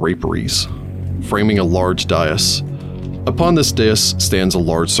hanging draperies, framing a large dais. Upon this dais stands a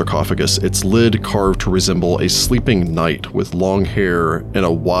large sarcophagus, its lid carved to resemble a sleeping knight with long hair and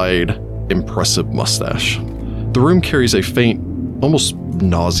a wide, impressive mustache. The room carries a faint, almost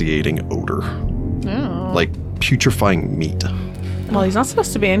nauseating odor, like putrefying meat. Well, he's not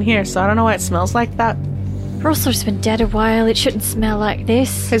supposed to be in here, so I don't know why it smells like that. Rossler's been dead a while. It shouldn't smell like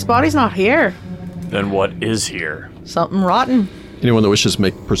this. His body's not here. Then what is here? Something rotten. Anyone that wishes to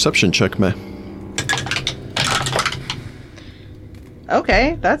make a perception check may.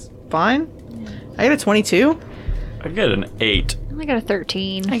 Okay, that's fine. I get a 22. I get an 8. I got a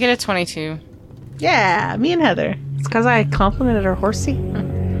 13. I get a 22. Yeah, me and Heather. It's because I complimented her horsey.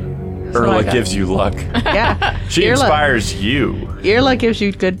 Erla I got. gives you luck. Yeah. She Irla. inspires you. Irla gives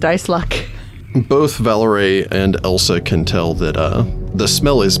you good dice luck. Both Valerie and Elsa can tell that the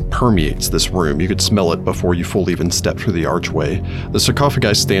smell permeates this room. You could smell it before you fully even step through the archway. The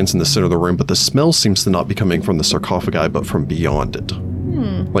sarcophagi stands in the center of the room, but the smell seems to not be coming from the sarcophagi, but from beyond it.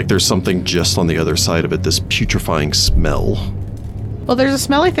 Like there's something just on the other side of it, this putrefying smell. Well, there's a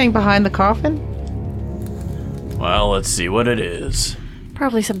smelly thing behind the coffin. Well, let's see what it is.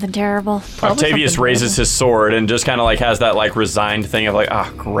 Probably something terrible. Octavius something raises his sword and just kind of like has that like resigned thing of like,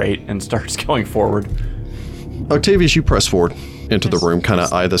 ah, great, and starts going forward. Octavius, you press forward into the room, kind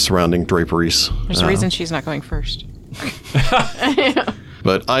of eye the surrounding draperies. There's a reason she's not going first.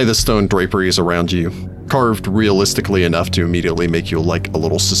 But eye the stone draperies around you, carved realistically enough to immediately make you like a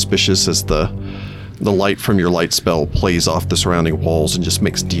little suspicious as the light from your light spell plays off the surrounding walls and just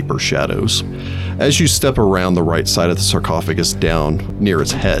makes deeper shadows. As you step around the right side of the sarcophagus down near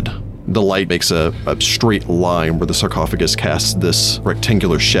its head, the light makes a straight line where the sarcophagus casts this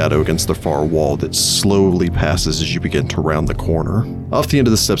rectangular shadow against the far wall that slowly passes as you begin to round the corner. Off the end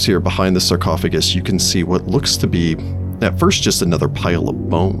of the steps here behind the sarcophagus, you can see what looks to be, at first, just another pile of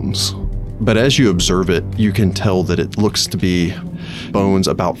bones. But as you observe it, you can tell that it looks to be bones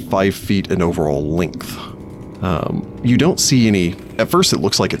about 5 feet in overall length. You don't see any. At first, it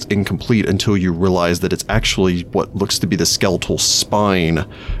looks like it's incomplete until you realize that it's actually what looks to be the skeletal spine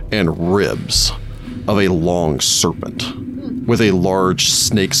and ribs of a long serpent, with a large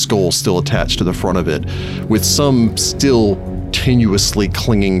snake skull still attached to the front of it, with some still tenuously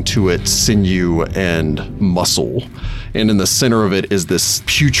clinging to its sinew and muscle. And in the center of it is this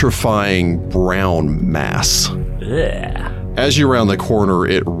putrefying brown mass. Yeah. As you round the corner,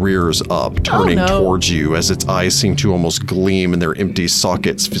 it rears up, turning no. towards you as its eyes seem to almost gleam in their empty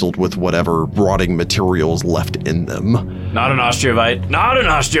sockets filled with whatever rotting materials left in them. Not an Osteovite. Not an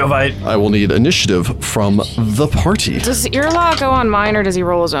Osteovite. I will need initiative from the party. Does Irla go on mine or does he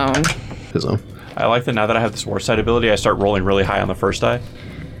roll his own? His own. I like that now that I have this war side ability, I start rolling really high on the first die.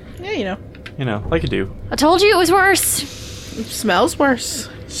 Yeah, you know. You know, like you do. I told you it was worse. It smells worse.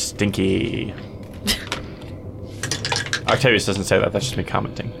 Stinky. Octavius doesn't say that, that's just me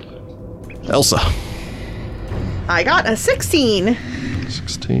commenting. Elsa. I got a 16.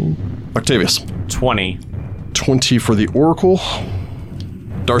 16. Octavius. 20. 20 for the Oracle.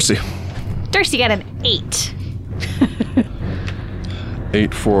 Darcy. Darcy got an 8.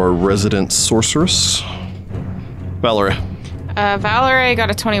 8 for our resident sorceress. Valerie. Valerie got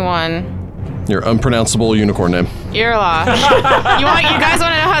a 21. Your unpronounceable unicorn name. Irla. You guys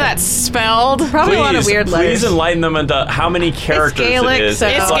want to know how that's spelled? Probably a lot of weird letters. Please enlighten them into how many characters Gaelic, it is. so-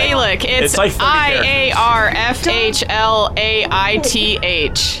 It's like- Gaelic. It's like 30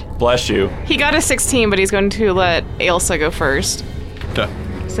 IARFHLAITH. Bless you. He got a 16, but he's going to let Ailsa go first Okay.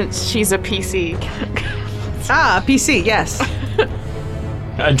 since she's a PC. Ah, PC, yes.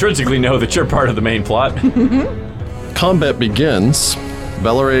 I intrinsically know that you're part of the main plot. Combat begins.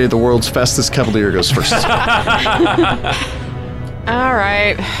 Valerie, the world's fastest cavalier, goes first. All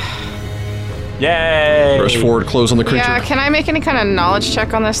right. Yay! Rush forward, close on the creature. Yeah, can I make any kind of knowledge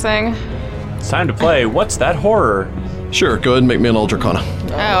check on this thing? It's time to play What's That Horror? Sure, go ahead and make me an Uldracana.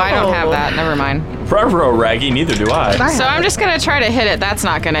 Oh, I don't have that. Never mind. Bravo, Raggy, neither do I. So I'm just going to try to hit it. That's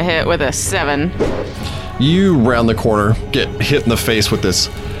not going to hit with a 7. You round the corner, get hit in the face with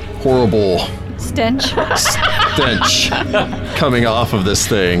this horrible Stench. stench coming off of this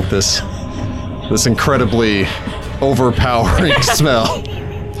thing. This incredibly overpowering smell.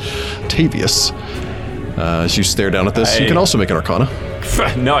 Tavius, as you stare down at this, you can also make an Arcana.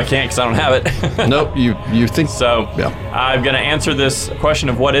 No, I can't because I don't have it. Nope, you think So, Yeah. I'm going to answer this question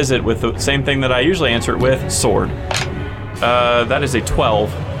of what is it with the same thing that I usually answer it with, sword. That is a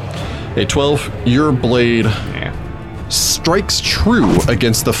 12. a 12. Your blade Yeah. strikes true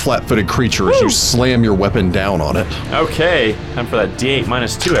against the flat-footed creature as you slam your weapon down on it. Okay, time for that D8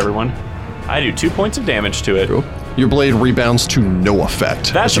 minus 2, everyone. I do 2 points of damage to it. Your blade rebounds to no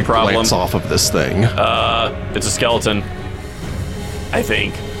effect That's as you a problem. glance off of this thing. It's a skeleton. I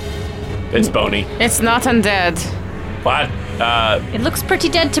think. It's bony. It's not undead. What? It looks pretty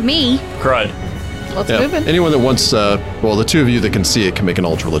dead to me. Crud. Let's Yeah. move it. Anyone that wants, well, the two of you that can see it can make an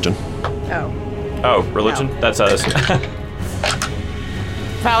alt religion. Oh. Oh, religion? That's us.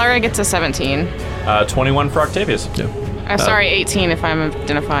 Valerie gets a 17. 21 for Octavius. Yeah. Sorry, 18 if I'm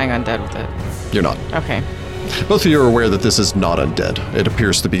identifying undead with it. You're not. Okay. Both of you are aware that this is not undead. It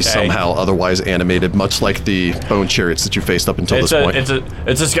appears to be somehow otherwise animated, much like the bone chariots that you faced up until this point.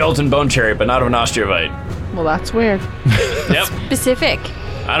 It's a skeleton bone chariot, but not of an Osteovite. Well, that's weird. Yep. Specific.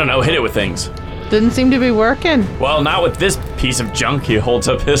 I don't know, hit it with things. Didn't seem to be working. Well, not with this piece of junk he holds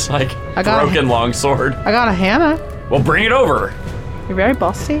up his, like, I got broken longsword. I got a hammer. Well, bring it over. You're very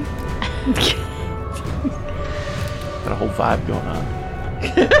bossy. Got a whole vibe going on.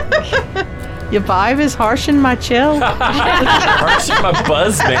 Your vibe is harshing my chill. Harshing my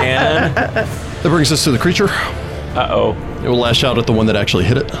buzz, man. That brings us to the creature. Uh-oh. It will lash out at the one that actually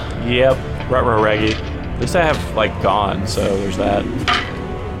hit it. Yep. Ruh-roh raggy. At least I have, like, gone, so there's that.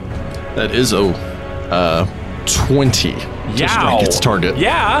 That is a 20 to strike its target.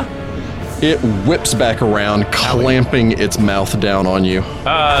 Yeah. It whips back around, clamping its mouth down on you.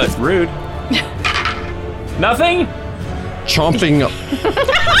 Rude. Nothing? Chomping.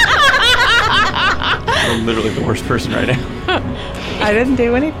 I'm literally the worst person right now. I didn't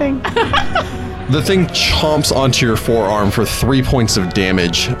do anything. The thing chomps onto your forearm for 3 points of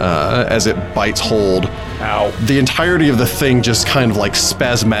damage as it bites hold. Ow. The entirety of the thing just kind of like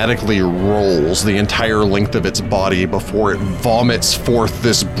spasmodically rolls the entire length of its body before it vomits forth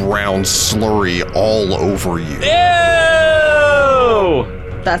this brown slurry all over you. Ew!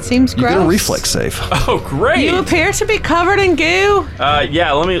 That seems You gross. get a reflex save. Oh, great. You appear to be covered in goo.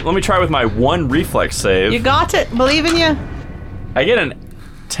 Yeah, let me try with my one reflex save. You got it. Believe in you. I get an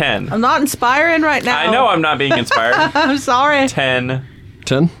 10. I'm not inspiring right now. I know I'm not being inspired. I'm sorry. 10.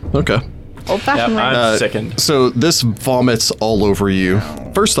 10? Okay. Old Yep, fashioned way. I'm sickened. So this vomits all over you.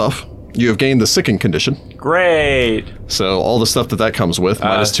 First off, you have gained the sicken condition. Great. So all the stuff that comes with,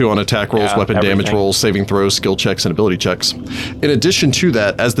 -2 on attack rolls, yeah, weapon damage everything. rolls, saving throws, skill checks, and ability checks. In addition to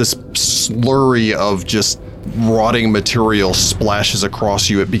that, as this slurry of just rotting material splashes across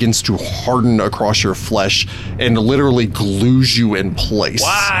you. It begins to harden across your flesh and literally glues you in place.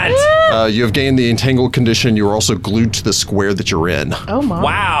 What? You have gained the entangled condition. You are also glued to the square that you're in. Oh my.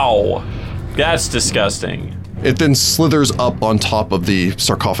 Wow. That's disgusting. It then slithers up on top of the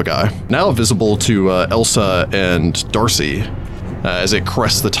sarcophagi. Now visible to Elsa and Darcy as it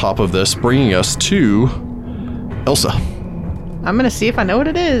crests the top of this, bringing us to Elsa. I'm gonna see if I know what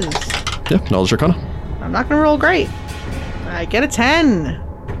it is. Yeah, knowledge arcana. I'm not gonna roll great. I get a 10.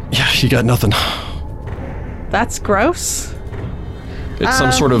 Yeah, you got nothing. That's gross. It's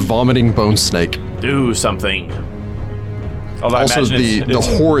some sort of vomiting bone snake. Do something. Although I Also, imagine the it's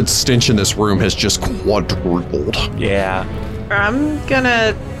horrid stench in this room has just quadrupled. yeah. I'm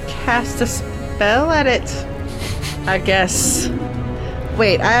gonna cast a spell at it, I guess.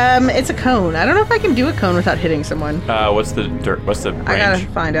 Wait, it's a cone. I don't know if I can do a cone without hitting someone. What's the range? I gotta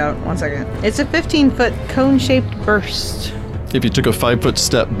find out. 1 second. It's a 15-foot cone-shaped burst. If you took a 5-foot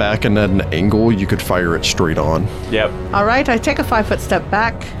step back and at an angle, you could fire it straight on. Yep. All right, I take a 5-foot step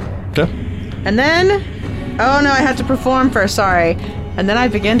back, Okay. and then... Oh no, I had to perform first, sorry. And then I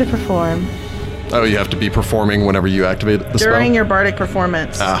begin to perform. Oh, you have to be performing whenever you activate the spell? During your bardic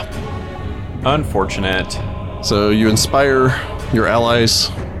performance. Ah. Unfortunate. So you inspire your allies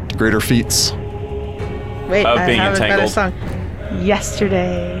to greater feats. Wait, Of I being have a better entangled. song.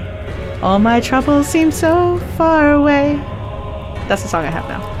 Yesterday, all my troubles seem so far away. That's the song I have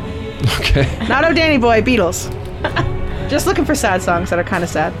now. Okay. Not Oh Danny Boy, Beatles. Just looking for sad songs that are kind of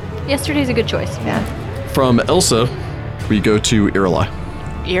sad. Yesterday's a good choice. Yeah. From Elsa, we go to Irla.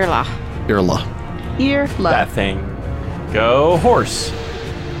 Irla. Irla. Ear That love. thing. Go horse.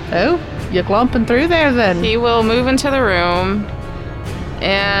 Oh, you're glomping through there then. He will move into the room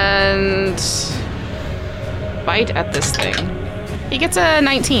and bite at this thing. He gets a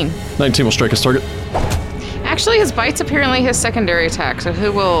 19. 19 will strike his target. Actually, his bite's apparently his secondary attack, so he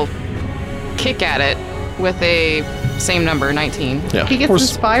will kick at it with a same number, 19. Yeah. He gets horse.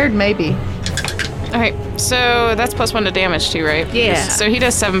 inspired, maybe. Okay, so that's +1 to damage too, right? Yeah. So he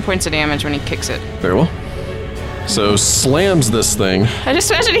does 7 points of damage when he kicks it. Very well. So slams this thing. I just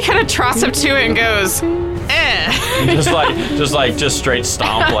imagine he kind of trots up to it and goes, just straight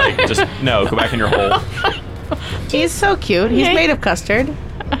stomp, like, just, no, go back in your hole. He's so cute. He's made of custard.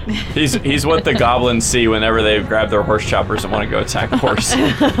 He's what the goblins see whenever they grab their horse choppers and want to go attack a horse.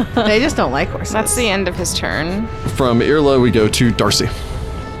 They just don't like horses. That's the end of his turn. From Irla, we go to Darcy.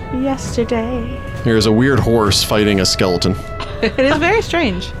 Yesterday. Here's a weird horse fighting a skeleton. It is very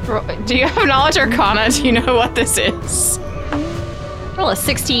strange. Do you have knowledge arcana? Do you know what this is? Roll a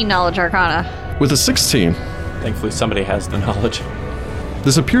 16 knowledge arcana. With a 16, Thankfully, somebody has the knowledge.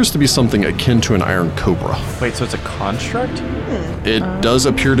 this appears to be something akin to an iron cobra. Wait, so it's a construct? It does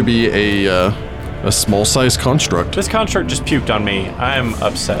appear to be a small-sized construct. This construct just puked on me. I'm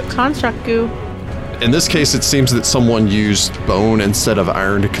upset. Construct goo. In this case, it seems that someone used bone instead of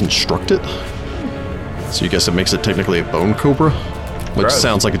iron to construct it. So you guess it makes it technically a bone cobra? Which Gross.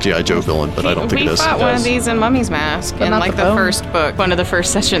 sounds like a G.I. Joe villain, but I don't think We it is. fought It one of does. these in Mummy's Mask in not like the the bone. first book, one of the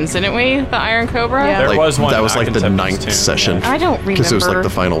first sessions, didn't we? The Iron Cobra? Yeah. There Like, was one that in was like the Akhenaten's 9th tomb, session. yeah. I don't remember. Because it was like the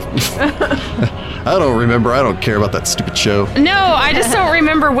final. I don't remember. I don't care about that stupid show. No, I just don't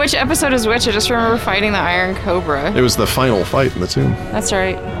remember which episode is which. I just remember fighting the Iron Cobra. It was the final fight in the tomb. That's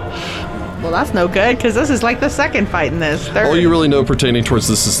right. Well, that's no good, because this is like the second fight in this. Third. All you really know pertaining towards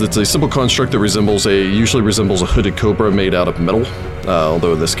this is it's a simple construct that usually resembles a hooded cobra made out of metal,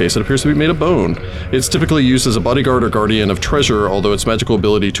 although in this case it appears to be made of bone. It's typically used as a bodyguard or guardian of treasure, although its magical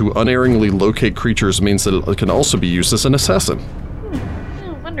ability to unerringly locate creatures means that it can also be used as an assassin.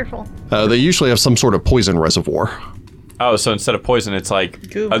 Oh, wonderful. They usually have some sort of poison reservoir. Oh, so instead of poison, it's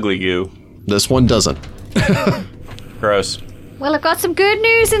like Goo. ugly goo. This one doesn't. Gross. Well, I've got some good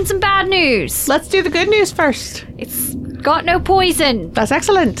news and some bad news. Let's do the good news first. It's got no poison. That's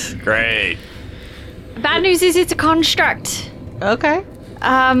excellent. Great. Bad news is it's a construct. Okay.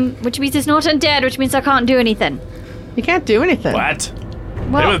 Which means it's not undead, which means I can't do anything. You can't do anything. What? Hit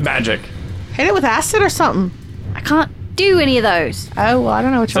Well, it with magic. Hit it with acid or something. I can't do any of those. Oh, well, I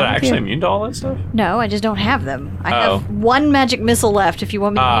don't know what's Is it wrong with actually you. immune to all that stuff? No, I just don't have them. I Oh. have one magic missile left if you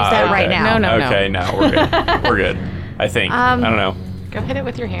want me to use that okay. right now. No. Okay, no, we're good. We're good. I think. I don't know. Go hit it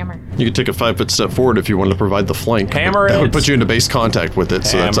with your hammer. You could take a 5-foot step forward if you wanted to provide the flank. Hammer That it. would put you into base contact with it,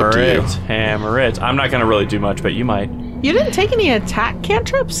 so that's up to you. Hammer it. I'm not going to really do much, but you might. You didn't take any attack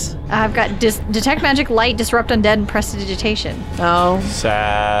cantrips? I've got detect magic, light, disrupt undead, and prestidigitation. Oh.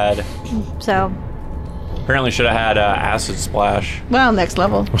 Sad. So Apparently should have had acid splash. Well, next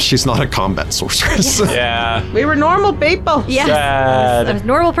level. She's not a combat sorceress. Yeah. We were normal people. Yes. Sad. I was a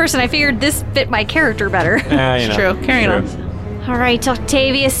normal person. I figured this fit my character better. Yeah, you know. True. Carrying on. All right,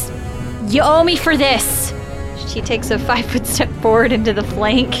 Octavius, you owe me for this. She takes a 5-foot step forward into the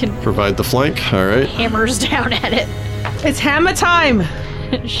flank and Provide the flank. All right. hammers down at it. It's hammer time.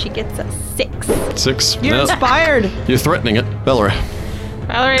 She gets a 6. 6. You're No. inspired. You're threatening it. Valerie.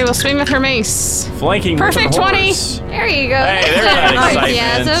 Valerie will swing with her mace. Flanking with Perfect the 20. horse. There you go. Hey, there's that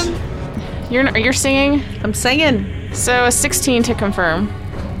excitement. Enthusiasm. You're singing. I'm singing. So a 16 to confirm.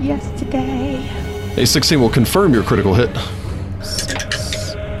 Yesterday. A 16 will confirm your critical hit.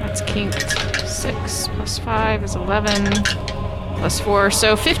 That's kinked. 6 plus 5 is 11. Plus 4,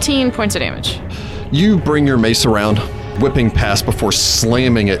 so 15 points of damage. You bring your mace around, whipping past before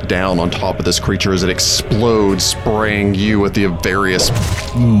slamming it down on top of this creature as it explodes, spraying you with the various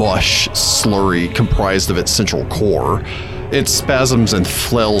mush slurry comprised of its central core. It spasms and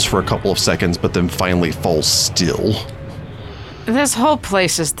flails for a couple of seconds, but then finally falls still. This whole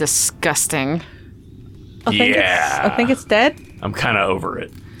place is disgusting. I think it's dead. I'm kind of over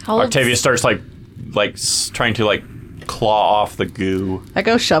it. Hold- Octavia starts trying to claw off the goo. I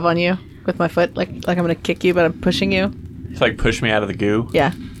go shove on you with my foot, like I'm gonna kick you, but I'm pushing you. To push me out of the goo.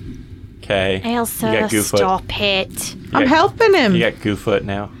 Yeah. Okay. Elsa, You got goo foot. stop it. I'm helping him. You got goo foot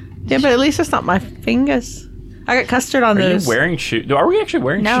now. Yeah, but at least it's not my fingers. I got custard on Are those. you wearing shoes? Are we actually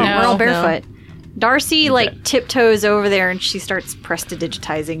wearing No, shoes? we're all No. barefoot. Darcy, Okay. tiptoes over there and she starts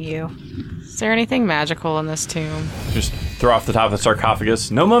prestidigitizing you. Is there anything magical in this tomb? Just throw off the top of the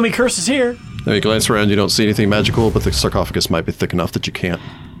sarcophagus. No mummy curses here. Now you glance around, you don't see anything magical, but the sarcophagus might be thick enough that you can't.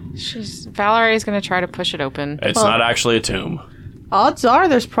 Valerie's gonna try to push it open. It's not actually a tomb. Odds are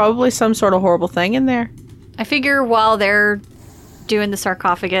there's probably some sort of horrible thing in there. I figure while they're doing the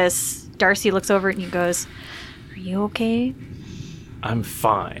sarcophagus, Darcy looks over at you and goes, "Are you okay? I'm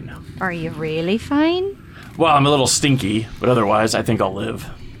fine. Are you really fine?" Well, I'm a little stinky, but otherwise, I think I'll live.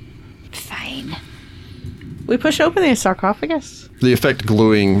 Fine. We push open the sarcophagus. The effect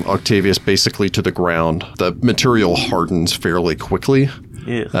gluing Octavius basically to the ground, the material hardens fairly quickly,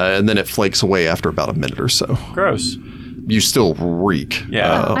 Ew. and then it flakes away after about a minute or so. Gross. You still reek,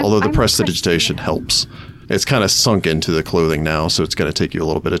 Yeah. although the I'm prestidigitation helps. It's kind of sunk into the clothing now, so it's going to take you a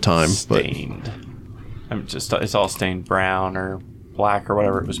little bit of time. But Stained. It's all stained brown or black or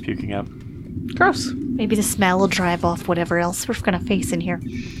whatever it was puking up. Gross. Maybe the smell will drive off whatever else we're gonna face in here.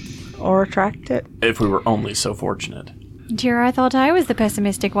 Or attract it. If we were only so fortunate. Dear, I thought I was the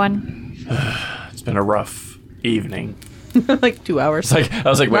pessimistic one. It's been a rough evening. Like 2 hours. I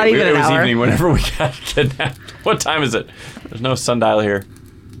was like, Not wait, even it an was hour. evening whenever we got kidnapped. What time is it? There's no sundial here.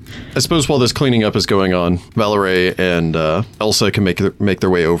 I suppose while this cleaning up is going on, Valerie and Elsa can make their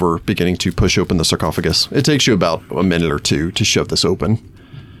way over, beginning to push open the sarcophagus. It takes you about a minute or two to shove this open.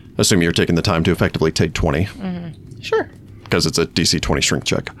 Assuming you're taking the time to effectively take 20. Sure. Because it's a DC 20 shrink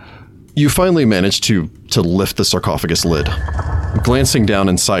check. You finally manage to lift the sarcophagus lid. Glancing down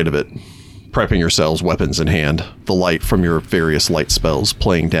inside of it, prepping yourselves, weapons in hand, the light from your various light spells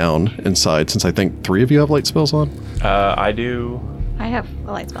playing down inside, since I think 3 of you have light spells on? I do. I have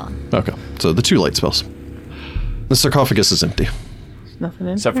a light spell on. Okay, so the 2 light spells. The sarcophagus is empty. Nothing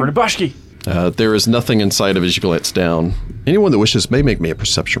in Except for Nabashki. There is nothing inside of it as you glance down. Anyone that wishes may make me a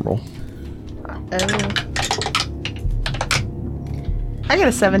perception roll. I got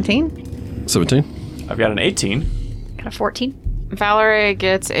a 17. 17? I've got an 18. Got a 14. Valerie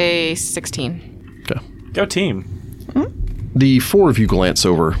gets a 16. Okay. Go team. The 4 of you glance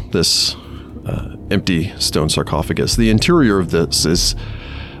over this empty stone sarcophagus. The interior of this is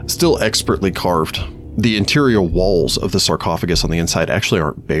still expertly carved. The interior walls of the sarcophagus on the inside actually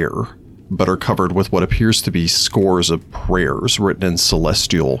aren't bare, but are covered with what appears to be scores of prayers written in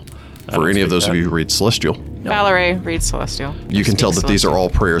Celestial. For any of those of you who read Celestial, Valerie reads Celestial. you can tell that these are all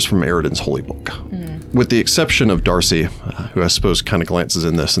prayers from Eridan's holy book. With the exception of Darcy, who I suppose kind of glances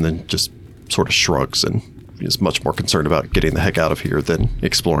in this and then just sort of shrugs and is much more concerned about getting the heck out of here than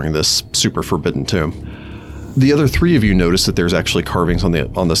exploring this super forbidden tomb. The other 3 of you notice that there's actually carvings on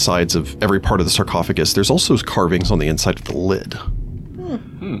the sides of every part of the sarcophagus. There's also carvings on the inside of the lid.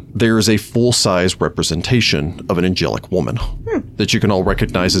 There's a full-size representation of an angelic woman that you can all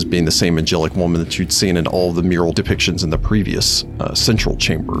recognize as being the same angelic woman that you'd seen in all of the mural depictions in the previous central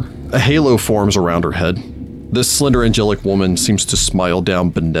chamber. A halo forms around her head. This slender angelic woman seems to smile down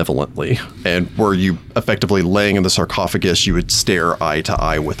benevolently, and were you effectively laying in the sarcophagus, you would stare eye to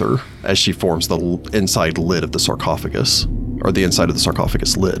eye with her as she forms the inside lid of the sarcophagus, or the inside of the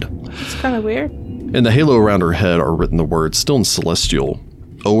sarcophagus lid. It's kind of weird. In the halo around her head are written the words, still in Celestial,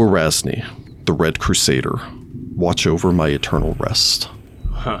 O Erasni, the the Red Crusader. Watch over my eternal rest.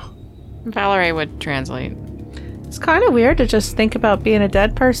 Valerie would translate. It's kind of weird to just think about being a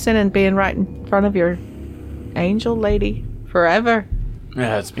dead person and being right in front of your angel lady forever.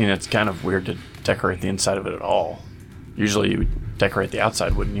 Yeah, it's kind of weird to decorate the inside of it at all. Usually you would decorate the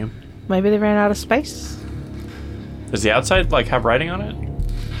outside, wouldn't you? Maybe they ran out of space. Does the outside, have writing on it?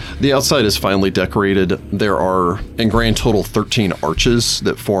 The outside is finely decorated. There are, in grand total, 13 arches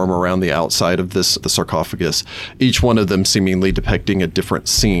that form around the outside of the sarcophagus, each one of them seemingly depicting a different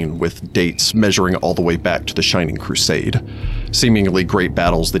scene with dates measuring all the way back to the Shining Crusade, seemingly great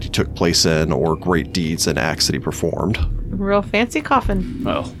battles that he took place in or great deeds and acts that he performed. Real fancy coffin.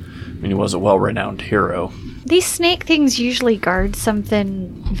 Well, he was a well-renowned hero. These snake things usually guard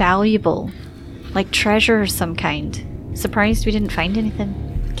something valuable, like treasure of some kind. Surprised we didn't find anything.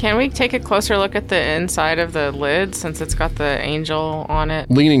 Can we take a closer look at the inside of the lid since it's got the angel on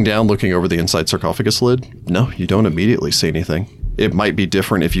it? Leaning down, looking over the inside sarcophagus lid, no, you don't immediately see anything. It might be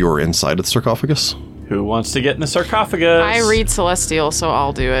different if you were inside of the sarcophagus. Who wants to get in the sarcophagus? I read Celestial, so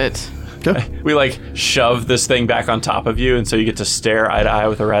I'll do it. Okay. We shove this thing back on top of you, and so you get to stare eye to eye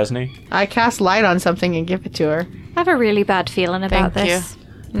with Erasne. I cast light on something and give it to her. I have a really bad feeling about Thank this.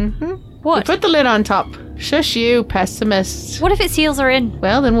 We put the lid on top. Shush you, pessimist. What if it seals her in?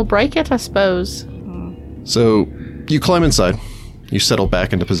 Well, then we'll break it, I suppose. So you climb inside. You settle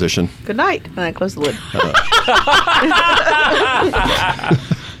back into position. Good night. And I close the lid.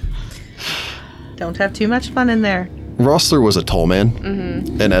 Don't have too much fun in there. Rossler was a tall man,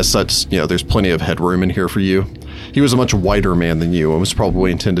 and as such, there's plenty of headroom in here for you. He was a much wider man than you and was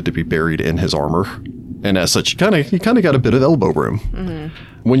probably intended to be buried in his armor. And as such, you kind of got a bit of elbow room.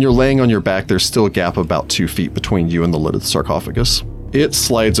 When you're laying on your back, there's still a gap about 2 feet between you and the lid of the sarcophagus. It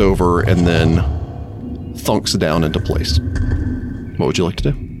slides over and then thunks down into place. What would you like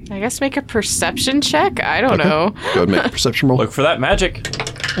to do? I guess make a perception check? I don't know. Go ahead and make a perception roll. Look for that magic.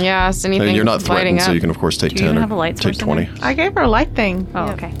 Yeah, is anything And you're not lighting threatened, up? so you can, of course, take Do you 10 have a or light take source in 20. I gave her a light thing.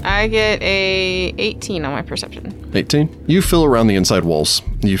 Oh, okay. I get a 18 on my perception. 18. You feel around the inside walls.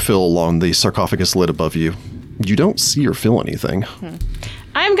 You feel along the sarcophagus lid above you. You don't see or feel anything.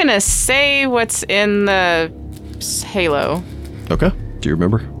 I'm gonna say what's in the halo. Okay. Do you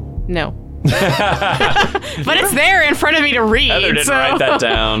remember? No. But it's there in front of me to read. Heather didn't so. write that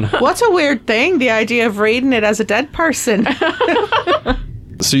down. What's a weird thing, the idea of reading it as a dead person.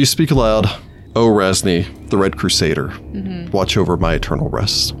 So you speak aloud, "O Rasni, the Red Crusader, watch over my eternal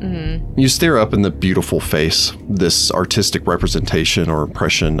rest." You stare up in the beautiful face, this artistic representation or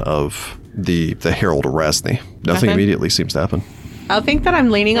impression of the Herald of Rasni. Nothing immediately seems to happen. I'll think that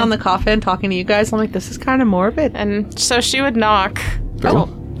I'm leaning on the coffin talking to you guys. I'm like, this is kind of morbid. And so she would knock. Go.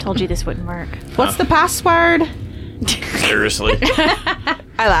 Told you this wouldn't work. What's the password? Seriously. I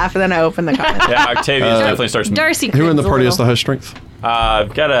laugh and then I open the coffin. Yeah, Octavius definitely starts. Darcy Who in the grins a party has the little. highest strength?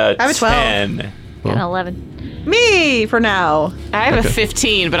 I've got a I have a 12. 10. An 11. Me for now. I have a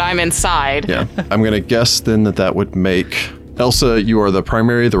 15, but I'm inside. Yeah. I'm going to guess then that would make... Elsa, you are the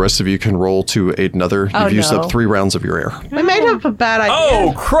primary. The rest of you can roll to aid another. You've Oh, used no. up 3 rounds of your air. We made up a bad idea.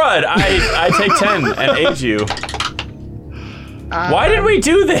 Oh, crud. I take 10 and aid you. Why did we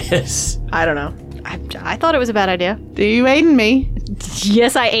do this? I don't know. I thought it was a bad idea. Do you aiding me?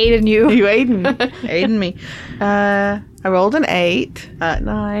 Yes, I aided you. You aiding? Aiding me. I rolled an 8.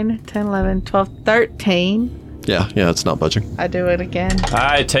 9, 10, 11, 12, 13. Yeah, it's not budging. I do it again.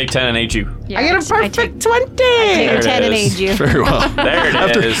 I take 10 and aid you. Yeah, I get a I perfect took 20. There it 10 and is. aid you. Very well. There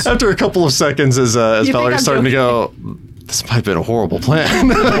it is. After a couple of seconds, as think Valerie's I'm starting to go, this might have been a horrible plan.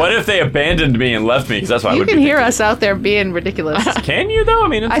 What if they abandoned me and left me? Because that's what I You would can be hear thinking. us out there being ridiculous. Can you, though? I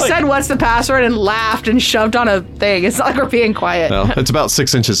mean, it's I like, said, what's the password? And laughed and shoved on a thing. It's not like we're being quiet. No, it's about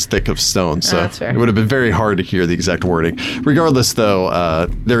 6 inches thick of stone, so that's fair. it would have been very hard to hear the exact wording. Regardless, though,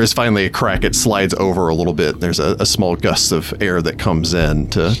 there is finally a crack. It slides over a little bit. There's a small gust of air that comes in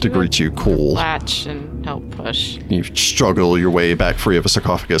to greet you cool. Latch and help push. You struggle your way back free of a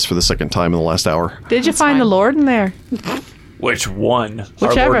sarcophagus for the second time in the last hour. Did you find fine. the Lord in there? Which one?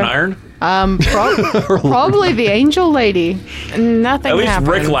 Whichever. Our Lord in Iron? Probably the angel lady. Nothing At least happens.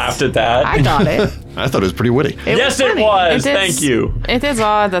 Rick laughed at that. I got it. I thought it was pretty witty. Yes, funny. it was. It is- Thank you. It is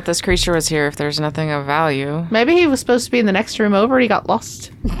odd that this creature was here if there's nothing of value. Maybe he was supposed to be in the next room over and he got lost.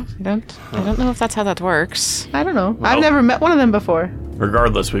 I don't know if that's how that works. I don't know. I've never met one of them before.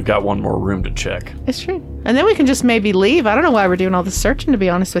 Regardless, we've got one more room to check. It's true. And then we can just maybe leave. I don't know why we're doing all this searching, to be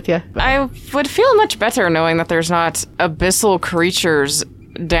honest with you. I would feel much better knowing that there's not abyssal creatures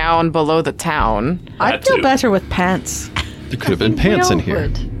down below the town. I'd That feel too. better with pants. There could have been pants in here.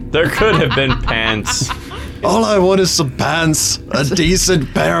 There could have been pants. All I want is some pants. A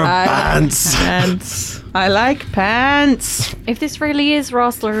decent pair of pants. Pants. I like pants. If this really is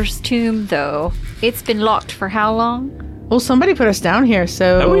Rossler's tomb, though, it's been locked for how long? Well, somebody put us down here,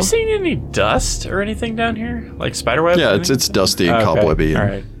 so... Have we seen any dust or anything down here? Like spiderweb? Yeah, it's dusty and cobwebby. All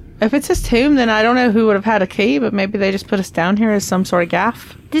right. If it's his tomb, then I don't know who would have had a key, but maybe they just put us down here as some sort of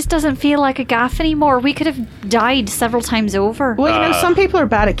gaff. This doesn't feel like a gaff anymore. We could have died several times over. Well, you know, some people are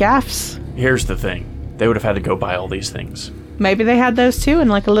bad at gaffs. Here's the thing. They would have had to go buy all these things. Maybe they had those too in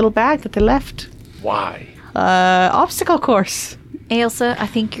like a little bag that they left. Why? Obstacle course. Ailsa, I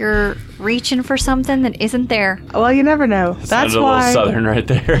think you're reaching for something that isn't there. Well, you never know. That's Sounded a why. little southern right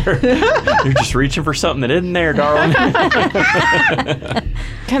there. You're just reaching for something that isn't there, darling.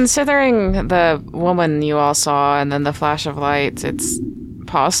 Considering the woman you all saw and then the flash of light, it's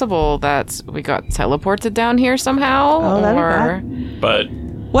possible that we got teleported down here somehow. Oh, that'd be bad. But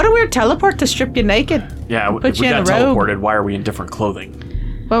What a weird teleport to strip you naked. yeah, Put if we you in got a robe. teleported, why are we in different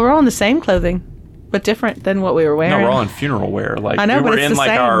clothing? Well, we're all in the same clothing, but different than what we were wearing. No, we're all in funeral wear. Like I know, we but were it's in the like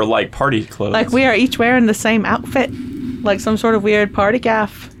same. our like party clothes. Like we are each wearing the same outfit, like some sort of weird party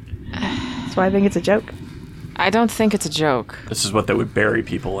gaff. That's why I think it's a joke. I don't think it's a joke. This is what they would bury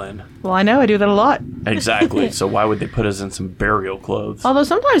people in. Well, I know I do that a lot. Exactly. So why would they put us in some burial clothes? Although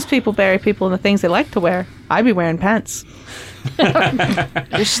sometimes people bury people in the things they like to wear. I'd be wearing pants.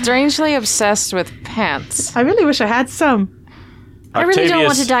 You're strangely obsessed with pants. I really wish I had some. I really don't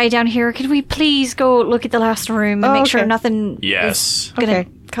want Octavius- to die down here. Could we please go look at the last room and Oh, make sure okay. nothing Yes. is gonna Okay.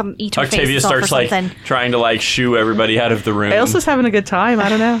 come eat our Octavius faces off or starts like something? trying to like shoo everybody out of the room. Elsa's having a good time. I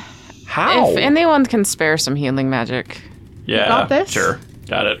don't know. How? If anyone can spare some healing magic. Yeah. got this? Sure.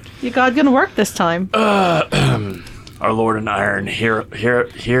 Got it. You God gonna work this time. Our Lord in Iron, hear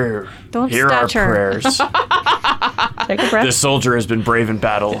Don't hear our stutter. prayers. Take a breath. This soldier has been brave in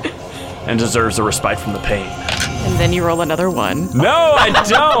battle and deserves a respite from the pain. And then you roll another one. No, I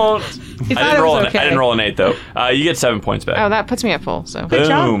don't. He I thought didn't it roll was an, okay. I didn't roll an 8 though. You get 7 points back. Oh, that puts me at full, so. Good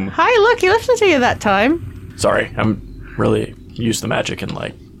job. Boom. Hi, look, he listened to you that time. Sorry, I'm really used the magic in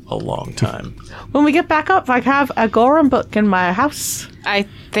like a long time. When we get back up, I have a Gorham book in my house. I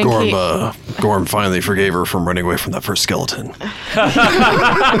think he... Gorm finally forgave her from running away from that first skeleton.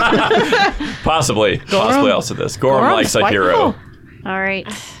 Possibly also this. Gorham Gorham's likes a hero. spiteful. All right.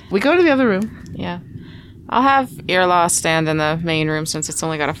 We go to the other room. Yeah. I'll have Earlaw stand in the main room since it's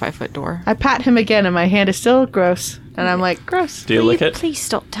only got a 5-foot door. I pat him again, and my hand is still gross. And I'm like, gross. Do you lick it? Please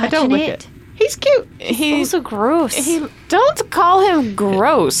stop I touching don't lick it. He's cute. He's also gross. Don't call him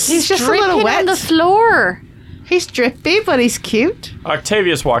gross. He's just a Dripping little wet. on the floor. He's drippy, but he's cute.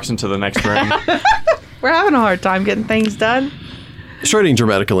 Octavius walks into the next room. We're having a hard time getting things done. Striding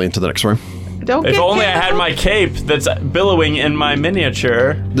dramatically into the next room. Don't If get only I killed. had my cape that's billowing in my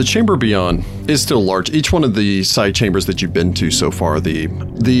miniature. The chamber beyond is still large. Each one of the side chambers that you've been to so far, the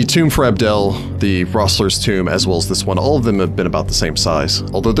tomb for Abdel, the Rossler's tomb, as well as this one, all of them have been about the same size.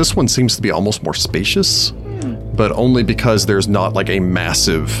 Although this one seems to be almost more spacious, but only because there's not like a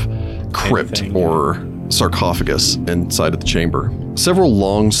massive crypt Anything. or sarcophagus inside of the chamber. Several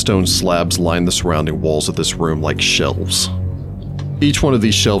long stone slabs line the surrounding walls of this room like shelves. Each one of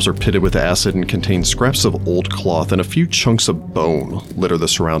these shelves are pitted with acid and contain scraps of old cloth and a few chunks of bone litter the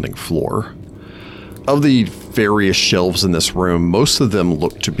surrounding floor. Of the various shelves in this room, most of them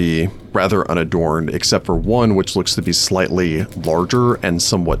look to be rather unadorned, except for one which looks to be slightly larger and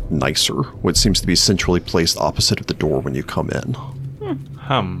somewhat nicer, which seems to be centrally placed opposite of the door when you come in.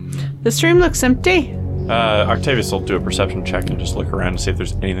 This room looks empty. Octavius will do a perception check and just look around to see if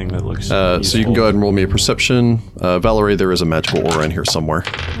there's anything that looks So you can useful. go ahead and roll me a perception. Valerie, there is a magical aura in here somewhere.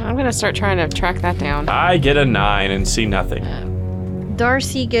 I'm going to start trying to track that down. I get a 9 and see nothing.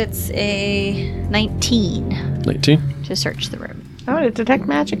 Darcy gets a 19 19. to search the room. I want to detect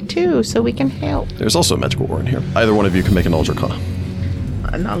magic too, so we can help. There's also a magical aura in here. Either one of you can make a knowledge arcana.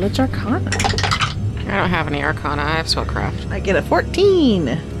 A knowledge arcana. I don't have any arcana. I have spellcraft. I get a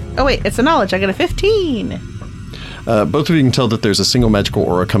 14. Oh wait, it's a knowledge. I get a 15. Both of you can tell that there's a single magical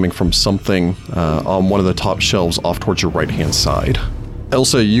aura coming from something on one of the top shelves off towards your right-hand side.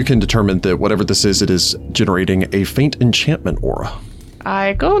 Elsa, you can determine that whatever this is, it is generating a faint enchantment aura.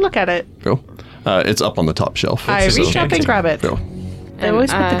 I go look at it. Go. It's up on the top shelf. I So- reach up and grab it. Go. They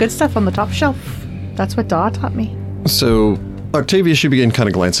always put the good stuff on the top shelf. That's what Daw taught me. So, Octavius, you begin kind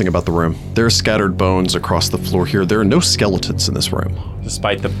of glancing about the room. There are scattered bones across the floor here. There are no skeletons in this room.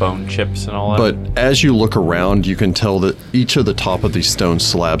 Despite the bone chips and all that. But as you look around, you can tell that each of the top of these stone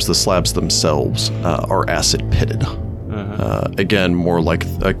slabs, the slabs themselves, are acid pitted. Again, more like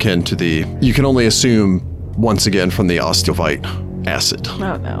akin to the... You can only assume, once again, from the osteophyte acid.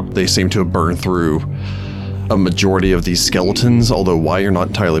 Oh no. They seem to have burned through a majority of these skeletons, although why you're not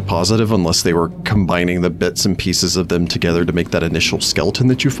entirely positive unless they were combining the bits and pieces of them together to make that initial skeleton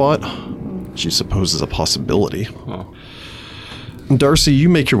that you fought, which you suppose is a possibility. Darcy, you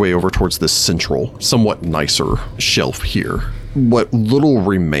make your way over towards this central, somewhat nicer shelf here. What little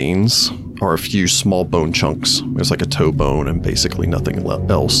remains are a few small bone chunks. There's like a toe bone and basically nothing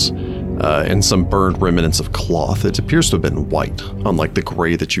else. And some burned remnants of cloth. It appears to have been white, unlike the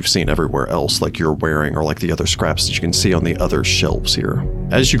gray that you've seen everywhere else, like you're wearing, or like the other scraps that you can see on the other shelves here.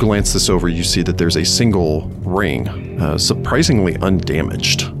 As you glance this over, you see that there's a single ring, surprisingly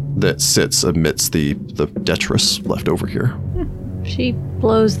undamaged, that sits amidst the detritus left over here. She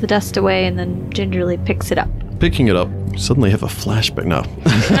blows the dust away and then gingerly picks it up. Picking it up, you suddenly have a flashback. No.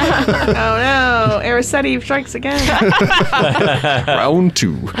 Oh no, Aracetti strikes again. Round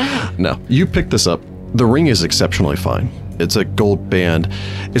 2. No, you pick this up. The ring is exceptionally fine. It's a gold band.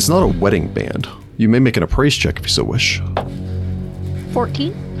 It's not a wedding band. You may make an appraise check if you so wish.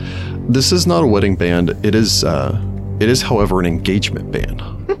 14? This is not a wedding band. It is, however, an engagement band.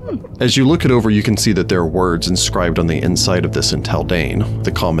 As you look it over, you can see that there are words inscribed on the inside of this in Taldane,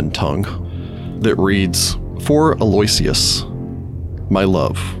 the common tongue, that reads, "For Aloysius, my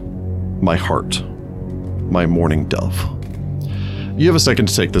love, my heart, my morning dove." You have a second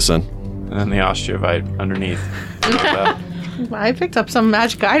to take this in. And then the Ostrovite underneath. I picked up some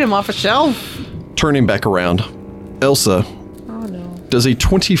magic item off a shelf. Turning back around, Elsa, Oh no. does a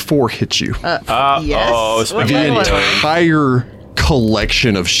 24 hit you? Yes. oh, The entire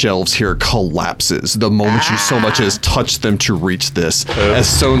collection of shelves here collapses the moment you so much as touch them to reach this, as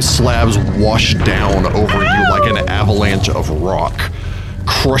stone slabs wash down over you like an avalanche of rock,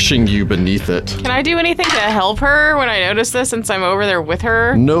 crushing you beneath it. Can I do anything to help her when I notice this since I'm over there with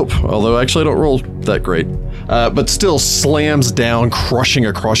her? Nope, although actually I don't roll that great. But still slams down, crushing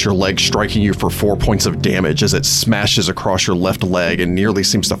across your leg, striking you for 4 points of damage as it smashes across your left leg and nearly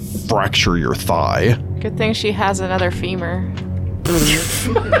seems to fracture your thigh. Good thing she has another femur.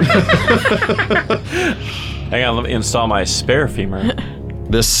 Hang on, let me install my spare femur.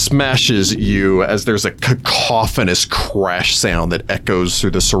 This smashes you as there's a cacophonous crash sound that echoes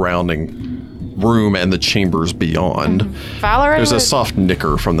through the surrounding room and the chambers beyond. Valerie There's a would, soft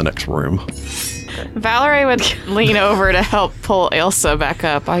nicker from the next room. Valerie would lean over to help pull Elsa back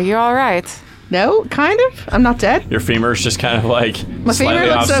up. Are you all right? No, kind of. I'm not dead. Your femur's just kind of like My femur slightly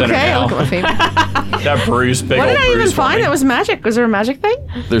off looks center okay. now. Look at my femur. That bruise, big What old did I even bruise for find me. that was magic? Was there a magic thing?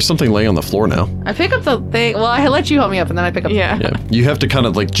 There's something laying on the floor now. I pick up the thing. Well, I let you help me up, and then I pick up. Yeah. Yeah, you have to kind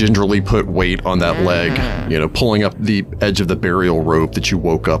of like gingerly put weight on that leg, pulling up the edge of the burial rope that you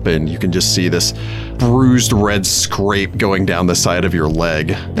woke up in. You can just see this bruised red scrape going down the side of your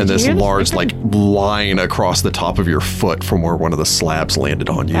leg, and this hear the large like line across the top of your foot from where one of the slabs landed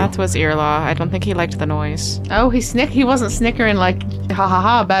on you. That was Earlaw. I don't think he liked the noise. Oh, he wasn't snickering like ha ha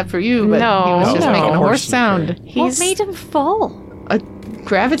ha, bad for you. But No. he was just No. making a horse Horse sound. What He's made him fall?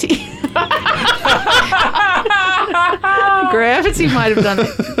 Gravity. Gravity might have done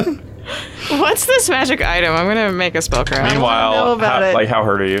it. What's this magic item? I'm gonna make a spellcraft. Meanwhile, know about it. how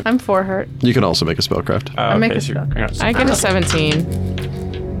hurt are you? I'm 4 hurt. You can also make a spellcraft. Oh, make okay, a so spell. you're- I get a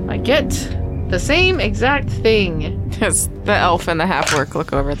 17. I get the same exact thing. Because the elf and the half-orc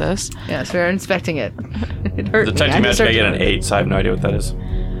look over this. Yes, we're inspecting it. It hurt The me. detecting I just magic, I get started- an 8, so I have no idea what that is.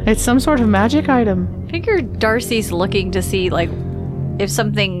 It's some sort of magic item. I figure Darcy's looking to see, like, if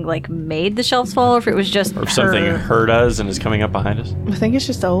something, like, made the shelves fall or if it was just Or if something her. hurt us and is coming up behind us. I think it's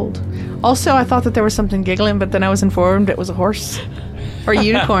just old. Also, I thought that there was something giggling, but then I was informed it was a horse. Or a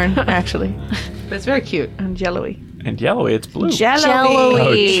unicorn, actually. But it's very cute and jello-y. And yellowy, it's blue.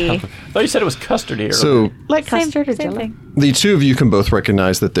 Jello-y. I thought you said it was custard here. So Like Same, custard or same jello. thing. the two of you can both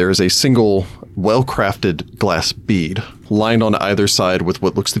recognize that there is a single well-crafted glass bead lined on either side with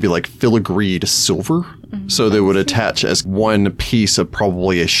what looks to be like filigreed silver. So they would attach as one piece of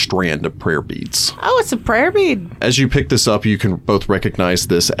probably a strand of prayer beads. Oh, it's a prayer bead. As you pick this up, you can both recognize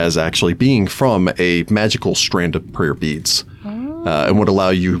this as actually being from a magical strand of prayer beads. And would allow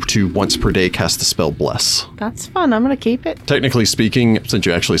you to once per day cast the spell Bless. That's fun. I'm going to keep it. Technically speaking, since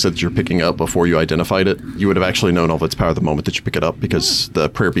you actually said that you're picking up before you identified it, you would have actually known all of its power the moment that you pick it up because the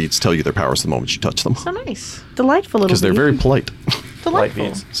prayer beads tell you their powers the moment you touch them. So nice. Delightful little Because they're bead. very polite. Light delightful.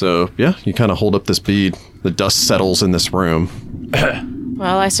 beads. So, yeah, you kind of hold up this bead. The dust settles in this room.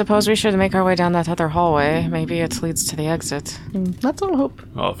 Well, I suppose we should make our way down that other hallway. Maybe it leads to the exit. That's all hope.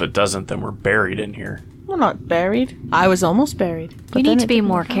 Well, if it doesn't, then we're buried in here. We're not buried. I was almost buried. You then need to it be didn't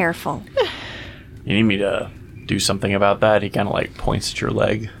more work out. careful. You need me to do something about that? He kind of like points at your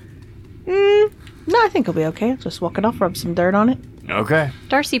leg. No, I think it'll be okay. I'll just walk it off, rub some dirt on it. Okay.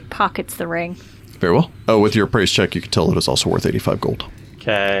 Darcy pockets the ring. Very well. Oh, with your appraise check, you can tell it is also worth 85 gold.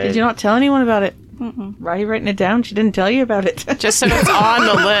 Okay. Did you not tell anyone about it? Why are you writing it down? She didn't tell you about it. Just so it's on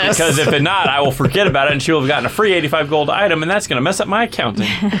the list. Because if it not, I will forget about it, and she will have gotten a free 85 gold item, and that's going to mess up my accounting.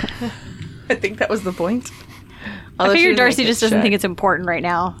 I think that was the point. I figured Darcy just doesn't think it's important right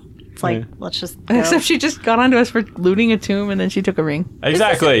now. It's like, let's just go. Except she just got onto us for looting a tomb and then she took a ring.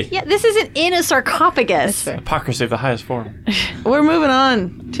 Exactly. Yeah, this isn't in a sarcophagus. Hypocrisy of the highest form. We're moving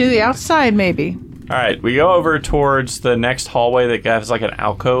on to the outside, maybe. All right, we go over towards the next hallway that has like an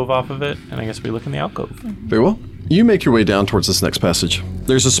alcove off of it, and I guess we look in the alcove. Very well. You make your way down towards this next passage.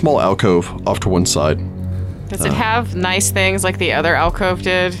 There's a small alcove off to one side. Does it have nice things like the other alcove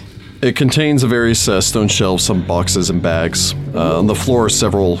did? It contains various stone shelves, some boxes and bags. On the floor are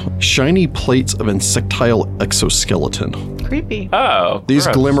several shiny plates of insectile exoskeleton. Creepy. Oh, These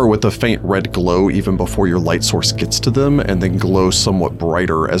gross. glimmer with a faint red glow even before your light source gets to them, and then glow somewhat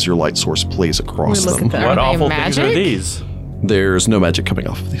brighter as your light source plays across Look them. at that. What Are they awful things are magic? these? There's no magic coming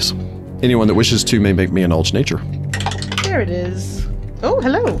off of these. Anyone that wishes to may make me a knowledge nature. There it is. Oh,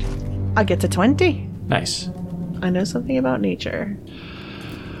 hello. I get to 20. Nice. I know something about nature.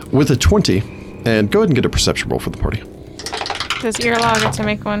 With a 20, and go ahead and get a perception roll for the party. Does Earlaw get to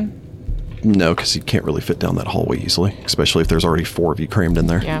make one? No, because you can't really fit down that hallway easily, especially if there's already 4 of you crammed in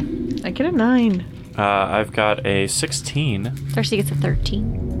there. Yeah. I get a 9. I've got a 16. Darcy gets a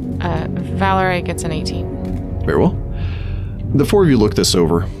 13. Valerie gets an 18. Very well. The 4 of you look this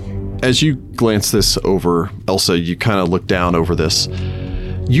over. As you glance this over, Elsa, you kind of look down over this.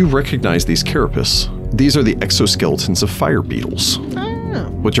 You recognize these carapace. These are the exoskeletons of fire beetles,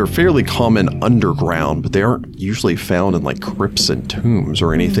 which are fairly common underground, but they aren't usually found in like crypts and tombs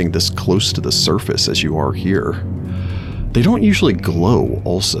or anything this close to the surface as you are here. They don't usually glow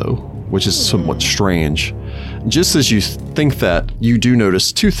also, which is somewhat strange. Just as you think that, you do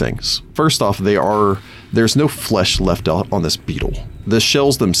notice 2 things. First off, there's no flesh left out on this beetle. The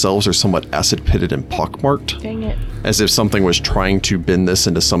shells themselves are somewhat acid-pitted and pockmarked, Dang it. as if something was trying to bend this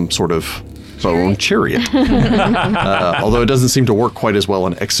into some sort of bone chariot. Although it doesn't seem to work quite as well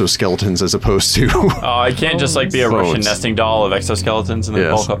on exoskeletons as opposed to... Oh, it can't just like be a Bones. Russian nesting doll of exoskeletons and then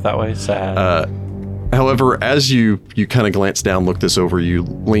Yes. bulk up that way. Sad. However, as you kind of glance down, look this over, you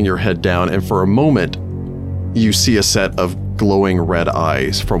lean your head down, and for a moment, you see a set of glowing red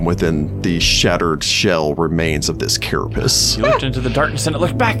eyes from within the shattered shell remains of this carapace. You looked into the darkness and it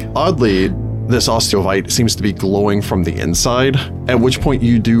looked back. Oddly, this osteovite seems to be glowing from the inside, at which point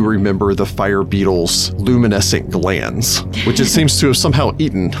you do remember the fire beetle's luminescent glands, which it seems to have somehow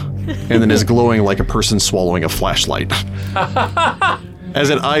eaten, and then is glowing like a person swallowing a flashlight. As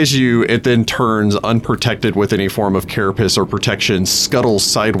it eyes you, it then turns unprotected with any form of carapace or protection, scuttles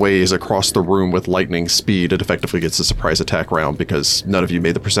sideways across the room with lightning speed. It effectively gets a surprise attack round because none of you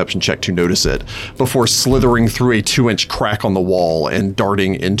made the perception check to notice it, before slithering through a 2-inch crack on the wall and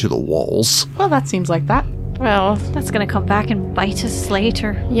darting into the walls. Well, that seems like that. Well, That's gonna come back and bite us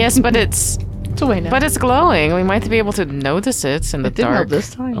later. yes, but it's away now. But it's glowing. We might be able to notice it in the it didn't help dark.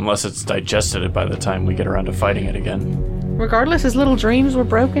 this time. Unless it's digested it by the time we get around to fighting it again. Regardless, his little dreams were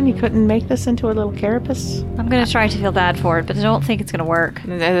broken. He couldn't make this into a little carapace. I'm gonna try to feel bad for it, but I don't think it's gonna work.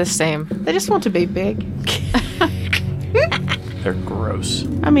 They're the same. They just want to be big. They're gross.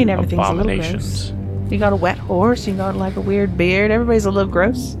 I mean, everything's a little gross. Abominations. You got a wet horse. You got like a weird beard. Everybody's a little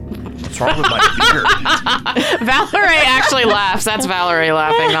gross. What's wrong with my beard? Valerie actually laughs. That's Valerie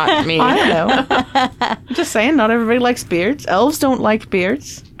laughing, not me. I don't know. I'm just saying, not everybody likes beards. Elves don't like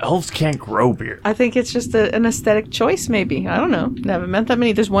beards. Elves can't grow beard. I think it's just an aesthetic choice, maybe. I don't know. Never met that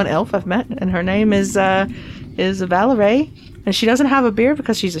many. There's one elf I've met, and her name is Valerie, and she doesn't have a beard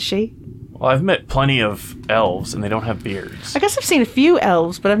because she's a she. Well, I've met plenty of elves and they don't have beards. I guess I've seen a few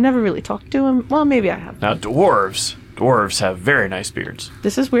elves, but I've never really talked to them. Well, maybe I have. Now, dwarves have very nice beards.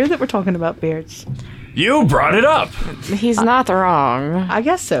 This is weird that we're talking about beards. You brought it up. He's not wrong. I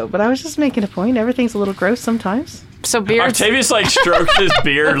guess so, but I was just making a point. Everything's a little gross sometimes. So beards. Octavius like strokes his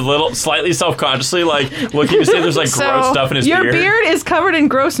beard slightly self-consciously, like looking to see if there's like So, gross stuff in his Your beard. beard is covered in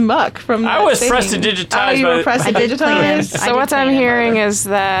gross muck from I that was thing. prestidigitized Oh, you by were the- I did clean it. prestidigitized? So what I'm hearing is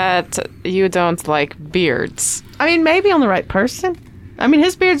that you don't like beards. I mean, maybe on the right person. I mean,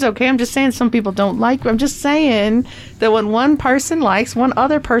 his beard's okay. I'm just saying some people don't like. I'm just saying that when one person likes, one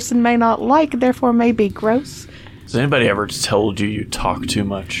other person may not like, therefore may be gross. Has anybody ever told you you talk too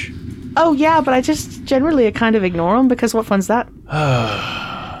much? Oh, yeah, but I just generally kind of ignore them because what fun's that?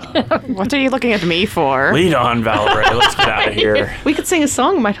 What are you looking at me for? Lead on, Valerie. Let's get out of here. We could sing a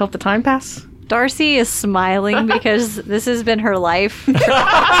song. It might help the time pass. Darcy is smiling because this has been her life.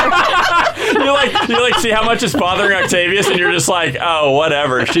 you like see how much is bothering Octavius, and you're just like, oh,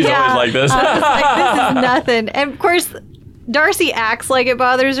 whatever. She's always like this. I was like, this is nothing. And of course, Darcy acts like it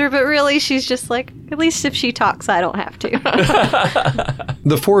bothers her, but really she's just like, at least if she talks, I don't have to.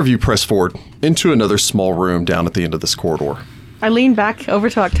 The four of you press forward into another small room down at the end of this corridor. I lean back over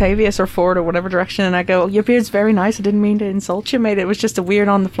to Octavius or forward or whatever direction, and I go, your beard's very nice. I didn't mean to insult you, mate. It was just a weird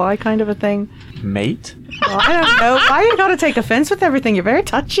on-the-fly kind of a thing. Mate? Well, I don't know. Why you gotta take offense with everything? You're very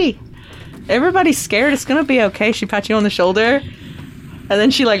touchy. Everybody's scared. It's gonna be okay. She pats you on the shoulder, and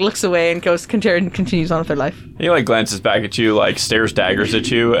then she, looks away and continues on with her life. He, glances back at you, stares daggers at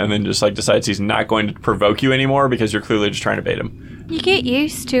you, and then just, decides he's not going to provoke you anymore because you're clearly just trying to bait him. You get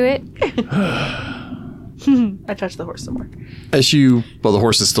used to it. I touch the horse some more. The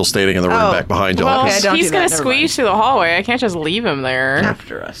horse is still standing in the room back behind you. Well, Okay, he's going to squeeze through the hallway. I can't just leave him there.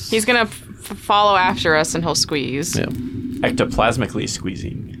 After us. He's going to follow after us, and he'll squeeze. Yeah. Ectoplasmically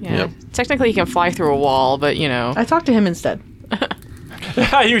squeezing. Yeah. Yep. Technically, he can fly through a wall, but, I talked to him instead.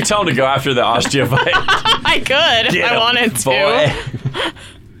 You tell him to go after the Osteovite. I could if I wanted to. Boy.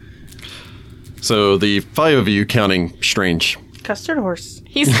 So the five of you, counting Strange. Custard horse.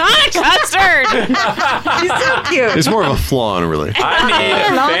 He's not a custard! He's so cute. It's more of a flan, really. I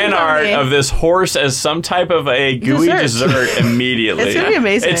need Long fan for art me. of this horse as some type of a gooey dessert immediately. It's gonna be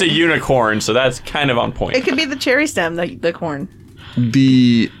amazing. It's a unicorn, so that's kind of on point. It could be the cherry stem, the corn.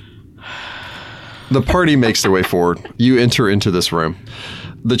 The party makes their way forward. You enter into this room.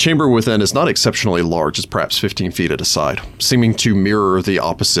 The chamber within is not exceptionally large. It's perhaps 15 feet at a side, seeming to mirror the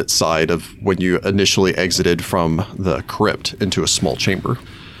opposite side of when you initially exited from the crypt into a small chamber.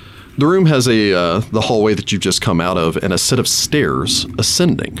 The room has the hallway that you've just come out of and a set of stairs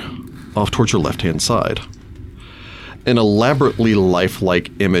ascending off towards your left-hand side. An elaborately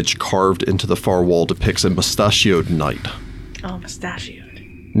lifelike image carved into the far wall depicts a mustachioed knight. Oh, mustachioed.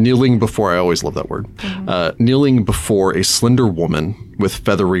 Kneeling before, I always love that word, kneeling before a slender woman with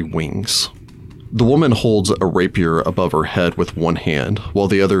feathery wings. The woman holds a rapier above her head with one hand, while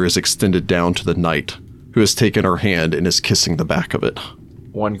the other is extended down to the knight, who has taken her hand and is kissing the back of it.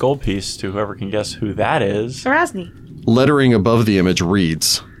 1 gold piece to whoever can guess who that is. Erasne. Lettering above the image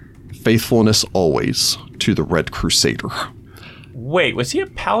reads, "Faithfulness always to the Red Crusader." Wait, was he a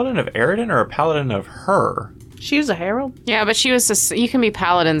paladin of Eridan or a paladin of her? She was a herald. Yeah, but she was you can be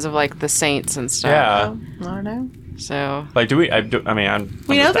paladins of, the saints and stuff. Yeah. I don't know. So... Do we... I'm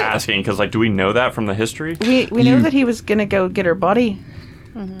just asking, because, do we know that from the history? We know that he was gonna go get her body.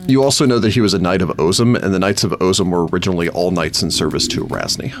 You also know that he was a knight of Ozum, and the Knights of Ozum were originally all knights in service to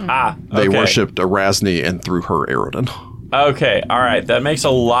Erasne. Ah, okay. They worshipped Erasne and through her Eridan. Okay, all right. That makes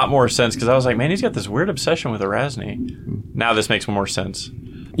a lot more sense, because I was like, man, he's got this weird obsession with Erasne. Now this makes more sense.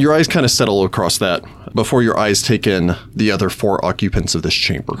 Your eyes kind of settle across that before your eyes take in the other 4 occupants of this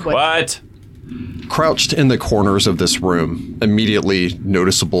chamber. What? Crouched in the corners of this room, immediately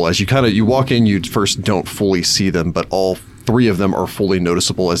noticeable as you walk in, you first don't fully see them, but all 3 of them are fully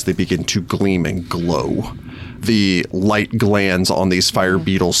noticeable as they begin to gleam and glow. The light glands on these fire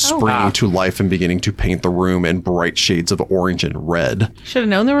beetles springing to life and beginning to paint the room in bright shades of orange and red. Should have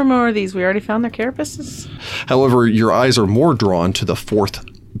known there were more of these. We already found their carapaces. However, your eyes are more drawn to the 4th,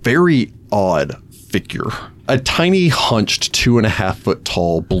 very odd figure. A tiny, hunched, 2.5-foot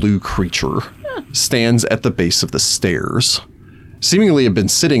tall blue creature stands at the base of the stairs. Seemingly had been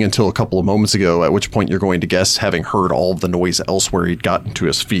sitting until a couple of moments ago, at which point you're going to guess, having heard all of the noise elsewhere, he'd gotten to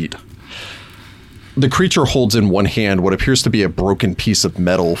his feet. The creature holds in one hand what appears to be a broken piece of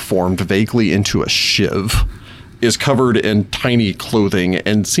metal formed vaguely into a shiv, is covered in tiny clothing,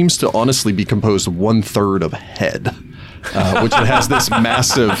 and seems to honestly be composed 1/3 of head, which it has this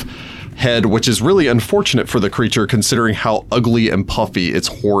massive head, which is really unfortunate for the creature considering how ugly and puffy its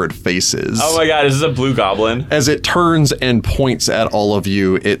horrid face is. Oh my god, is this a blue goblin? As it turns and points at all of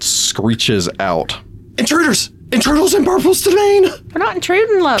you, it screeches out, "Intruders! Intruders in Purple's domain! We're not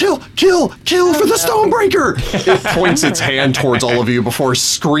intruding, love. Kill for the Stonebreaker!" It points its hand towards all of you before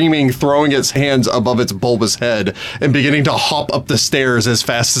screaming, throwing its hands above its bulbous head, and beginning to hop up the stairs as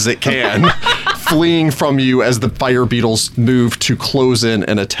fast as it can, fleeing from you as the fire beetles move to close in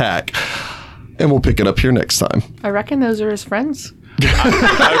and attack. And we'll pick it up here next time. I reckon those are his friends.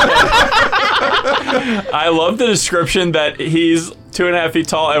 I love the description that he's 2.5 feet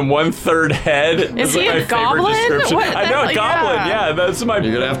tall and 1/3 head. Is he like a my goblin? favorite description. What I know, the- a goblin. Yeah, that's my.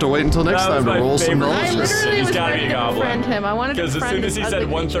 You're gonna have to wait until next That was time to my roll some favorite knowledge. description. He's gotta be a goblin. him. I wanted to Because as befriend soon as he this said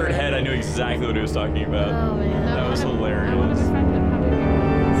ugly 1/3 creature. head, I knew exactly what he was talking about. Oh, man. That was hilarious.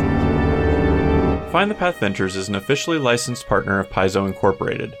 Find the Path Ventures is an officially licensed partner of Paizo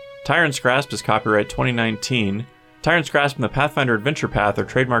Incorporated. Tyrant's Grasp is copyright 2019. Tyrant's Grasp and the Pathfinder Adventure Path are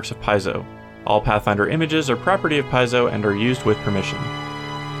trademarks of Paizo. All Pathfinder images are property of Paizo and are used with permission.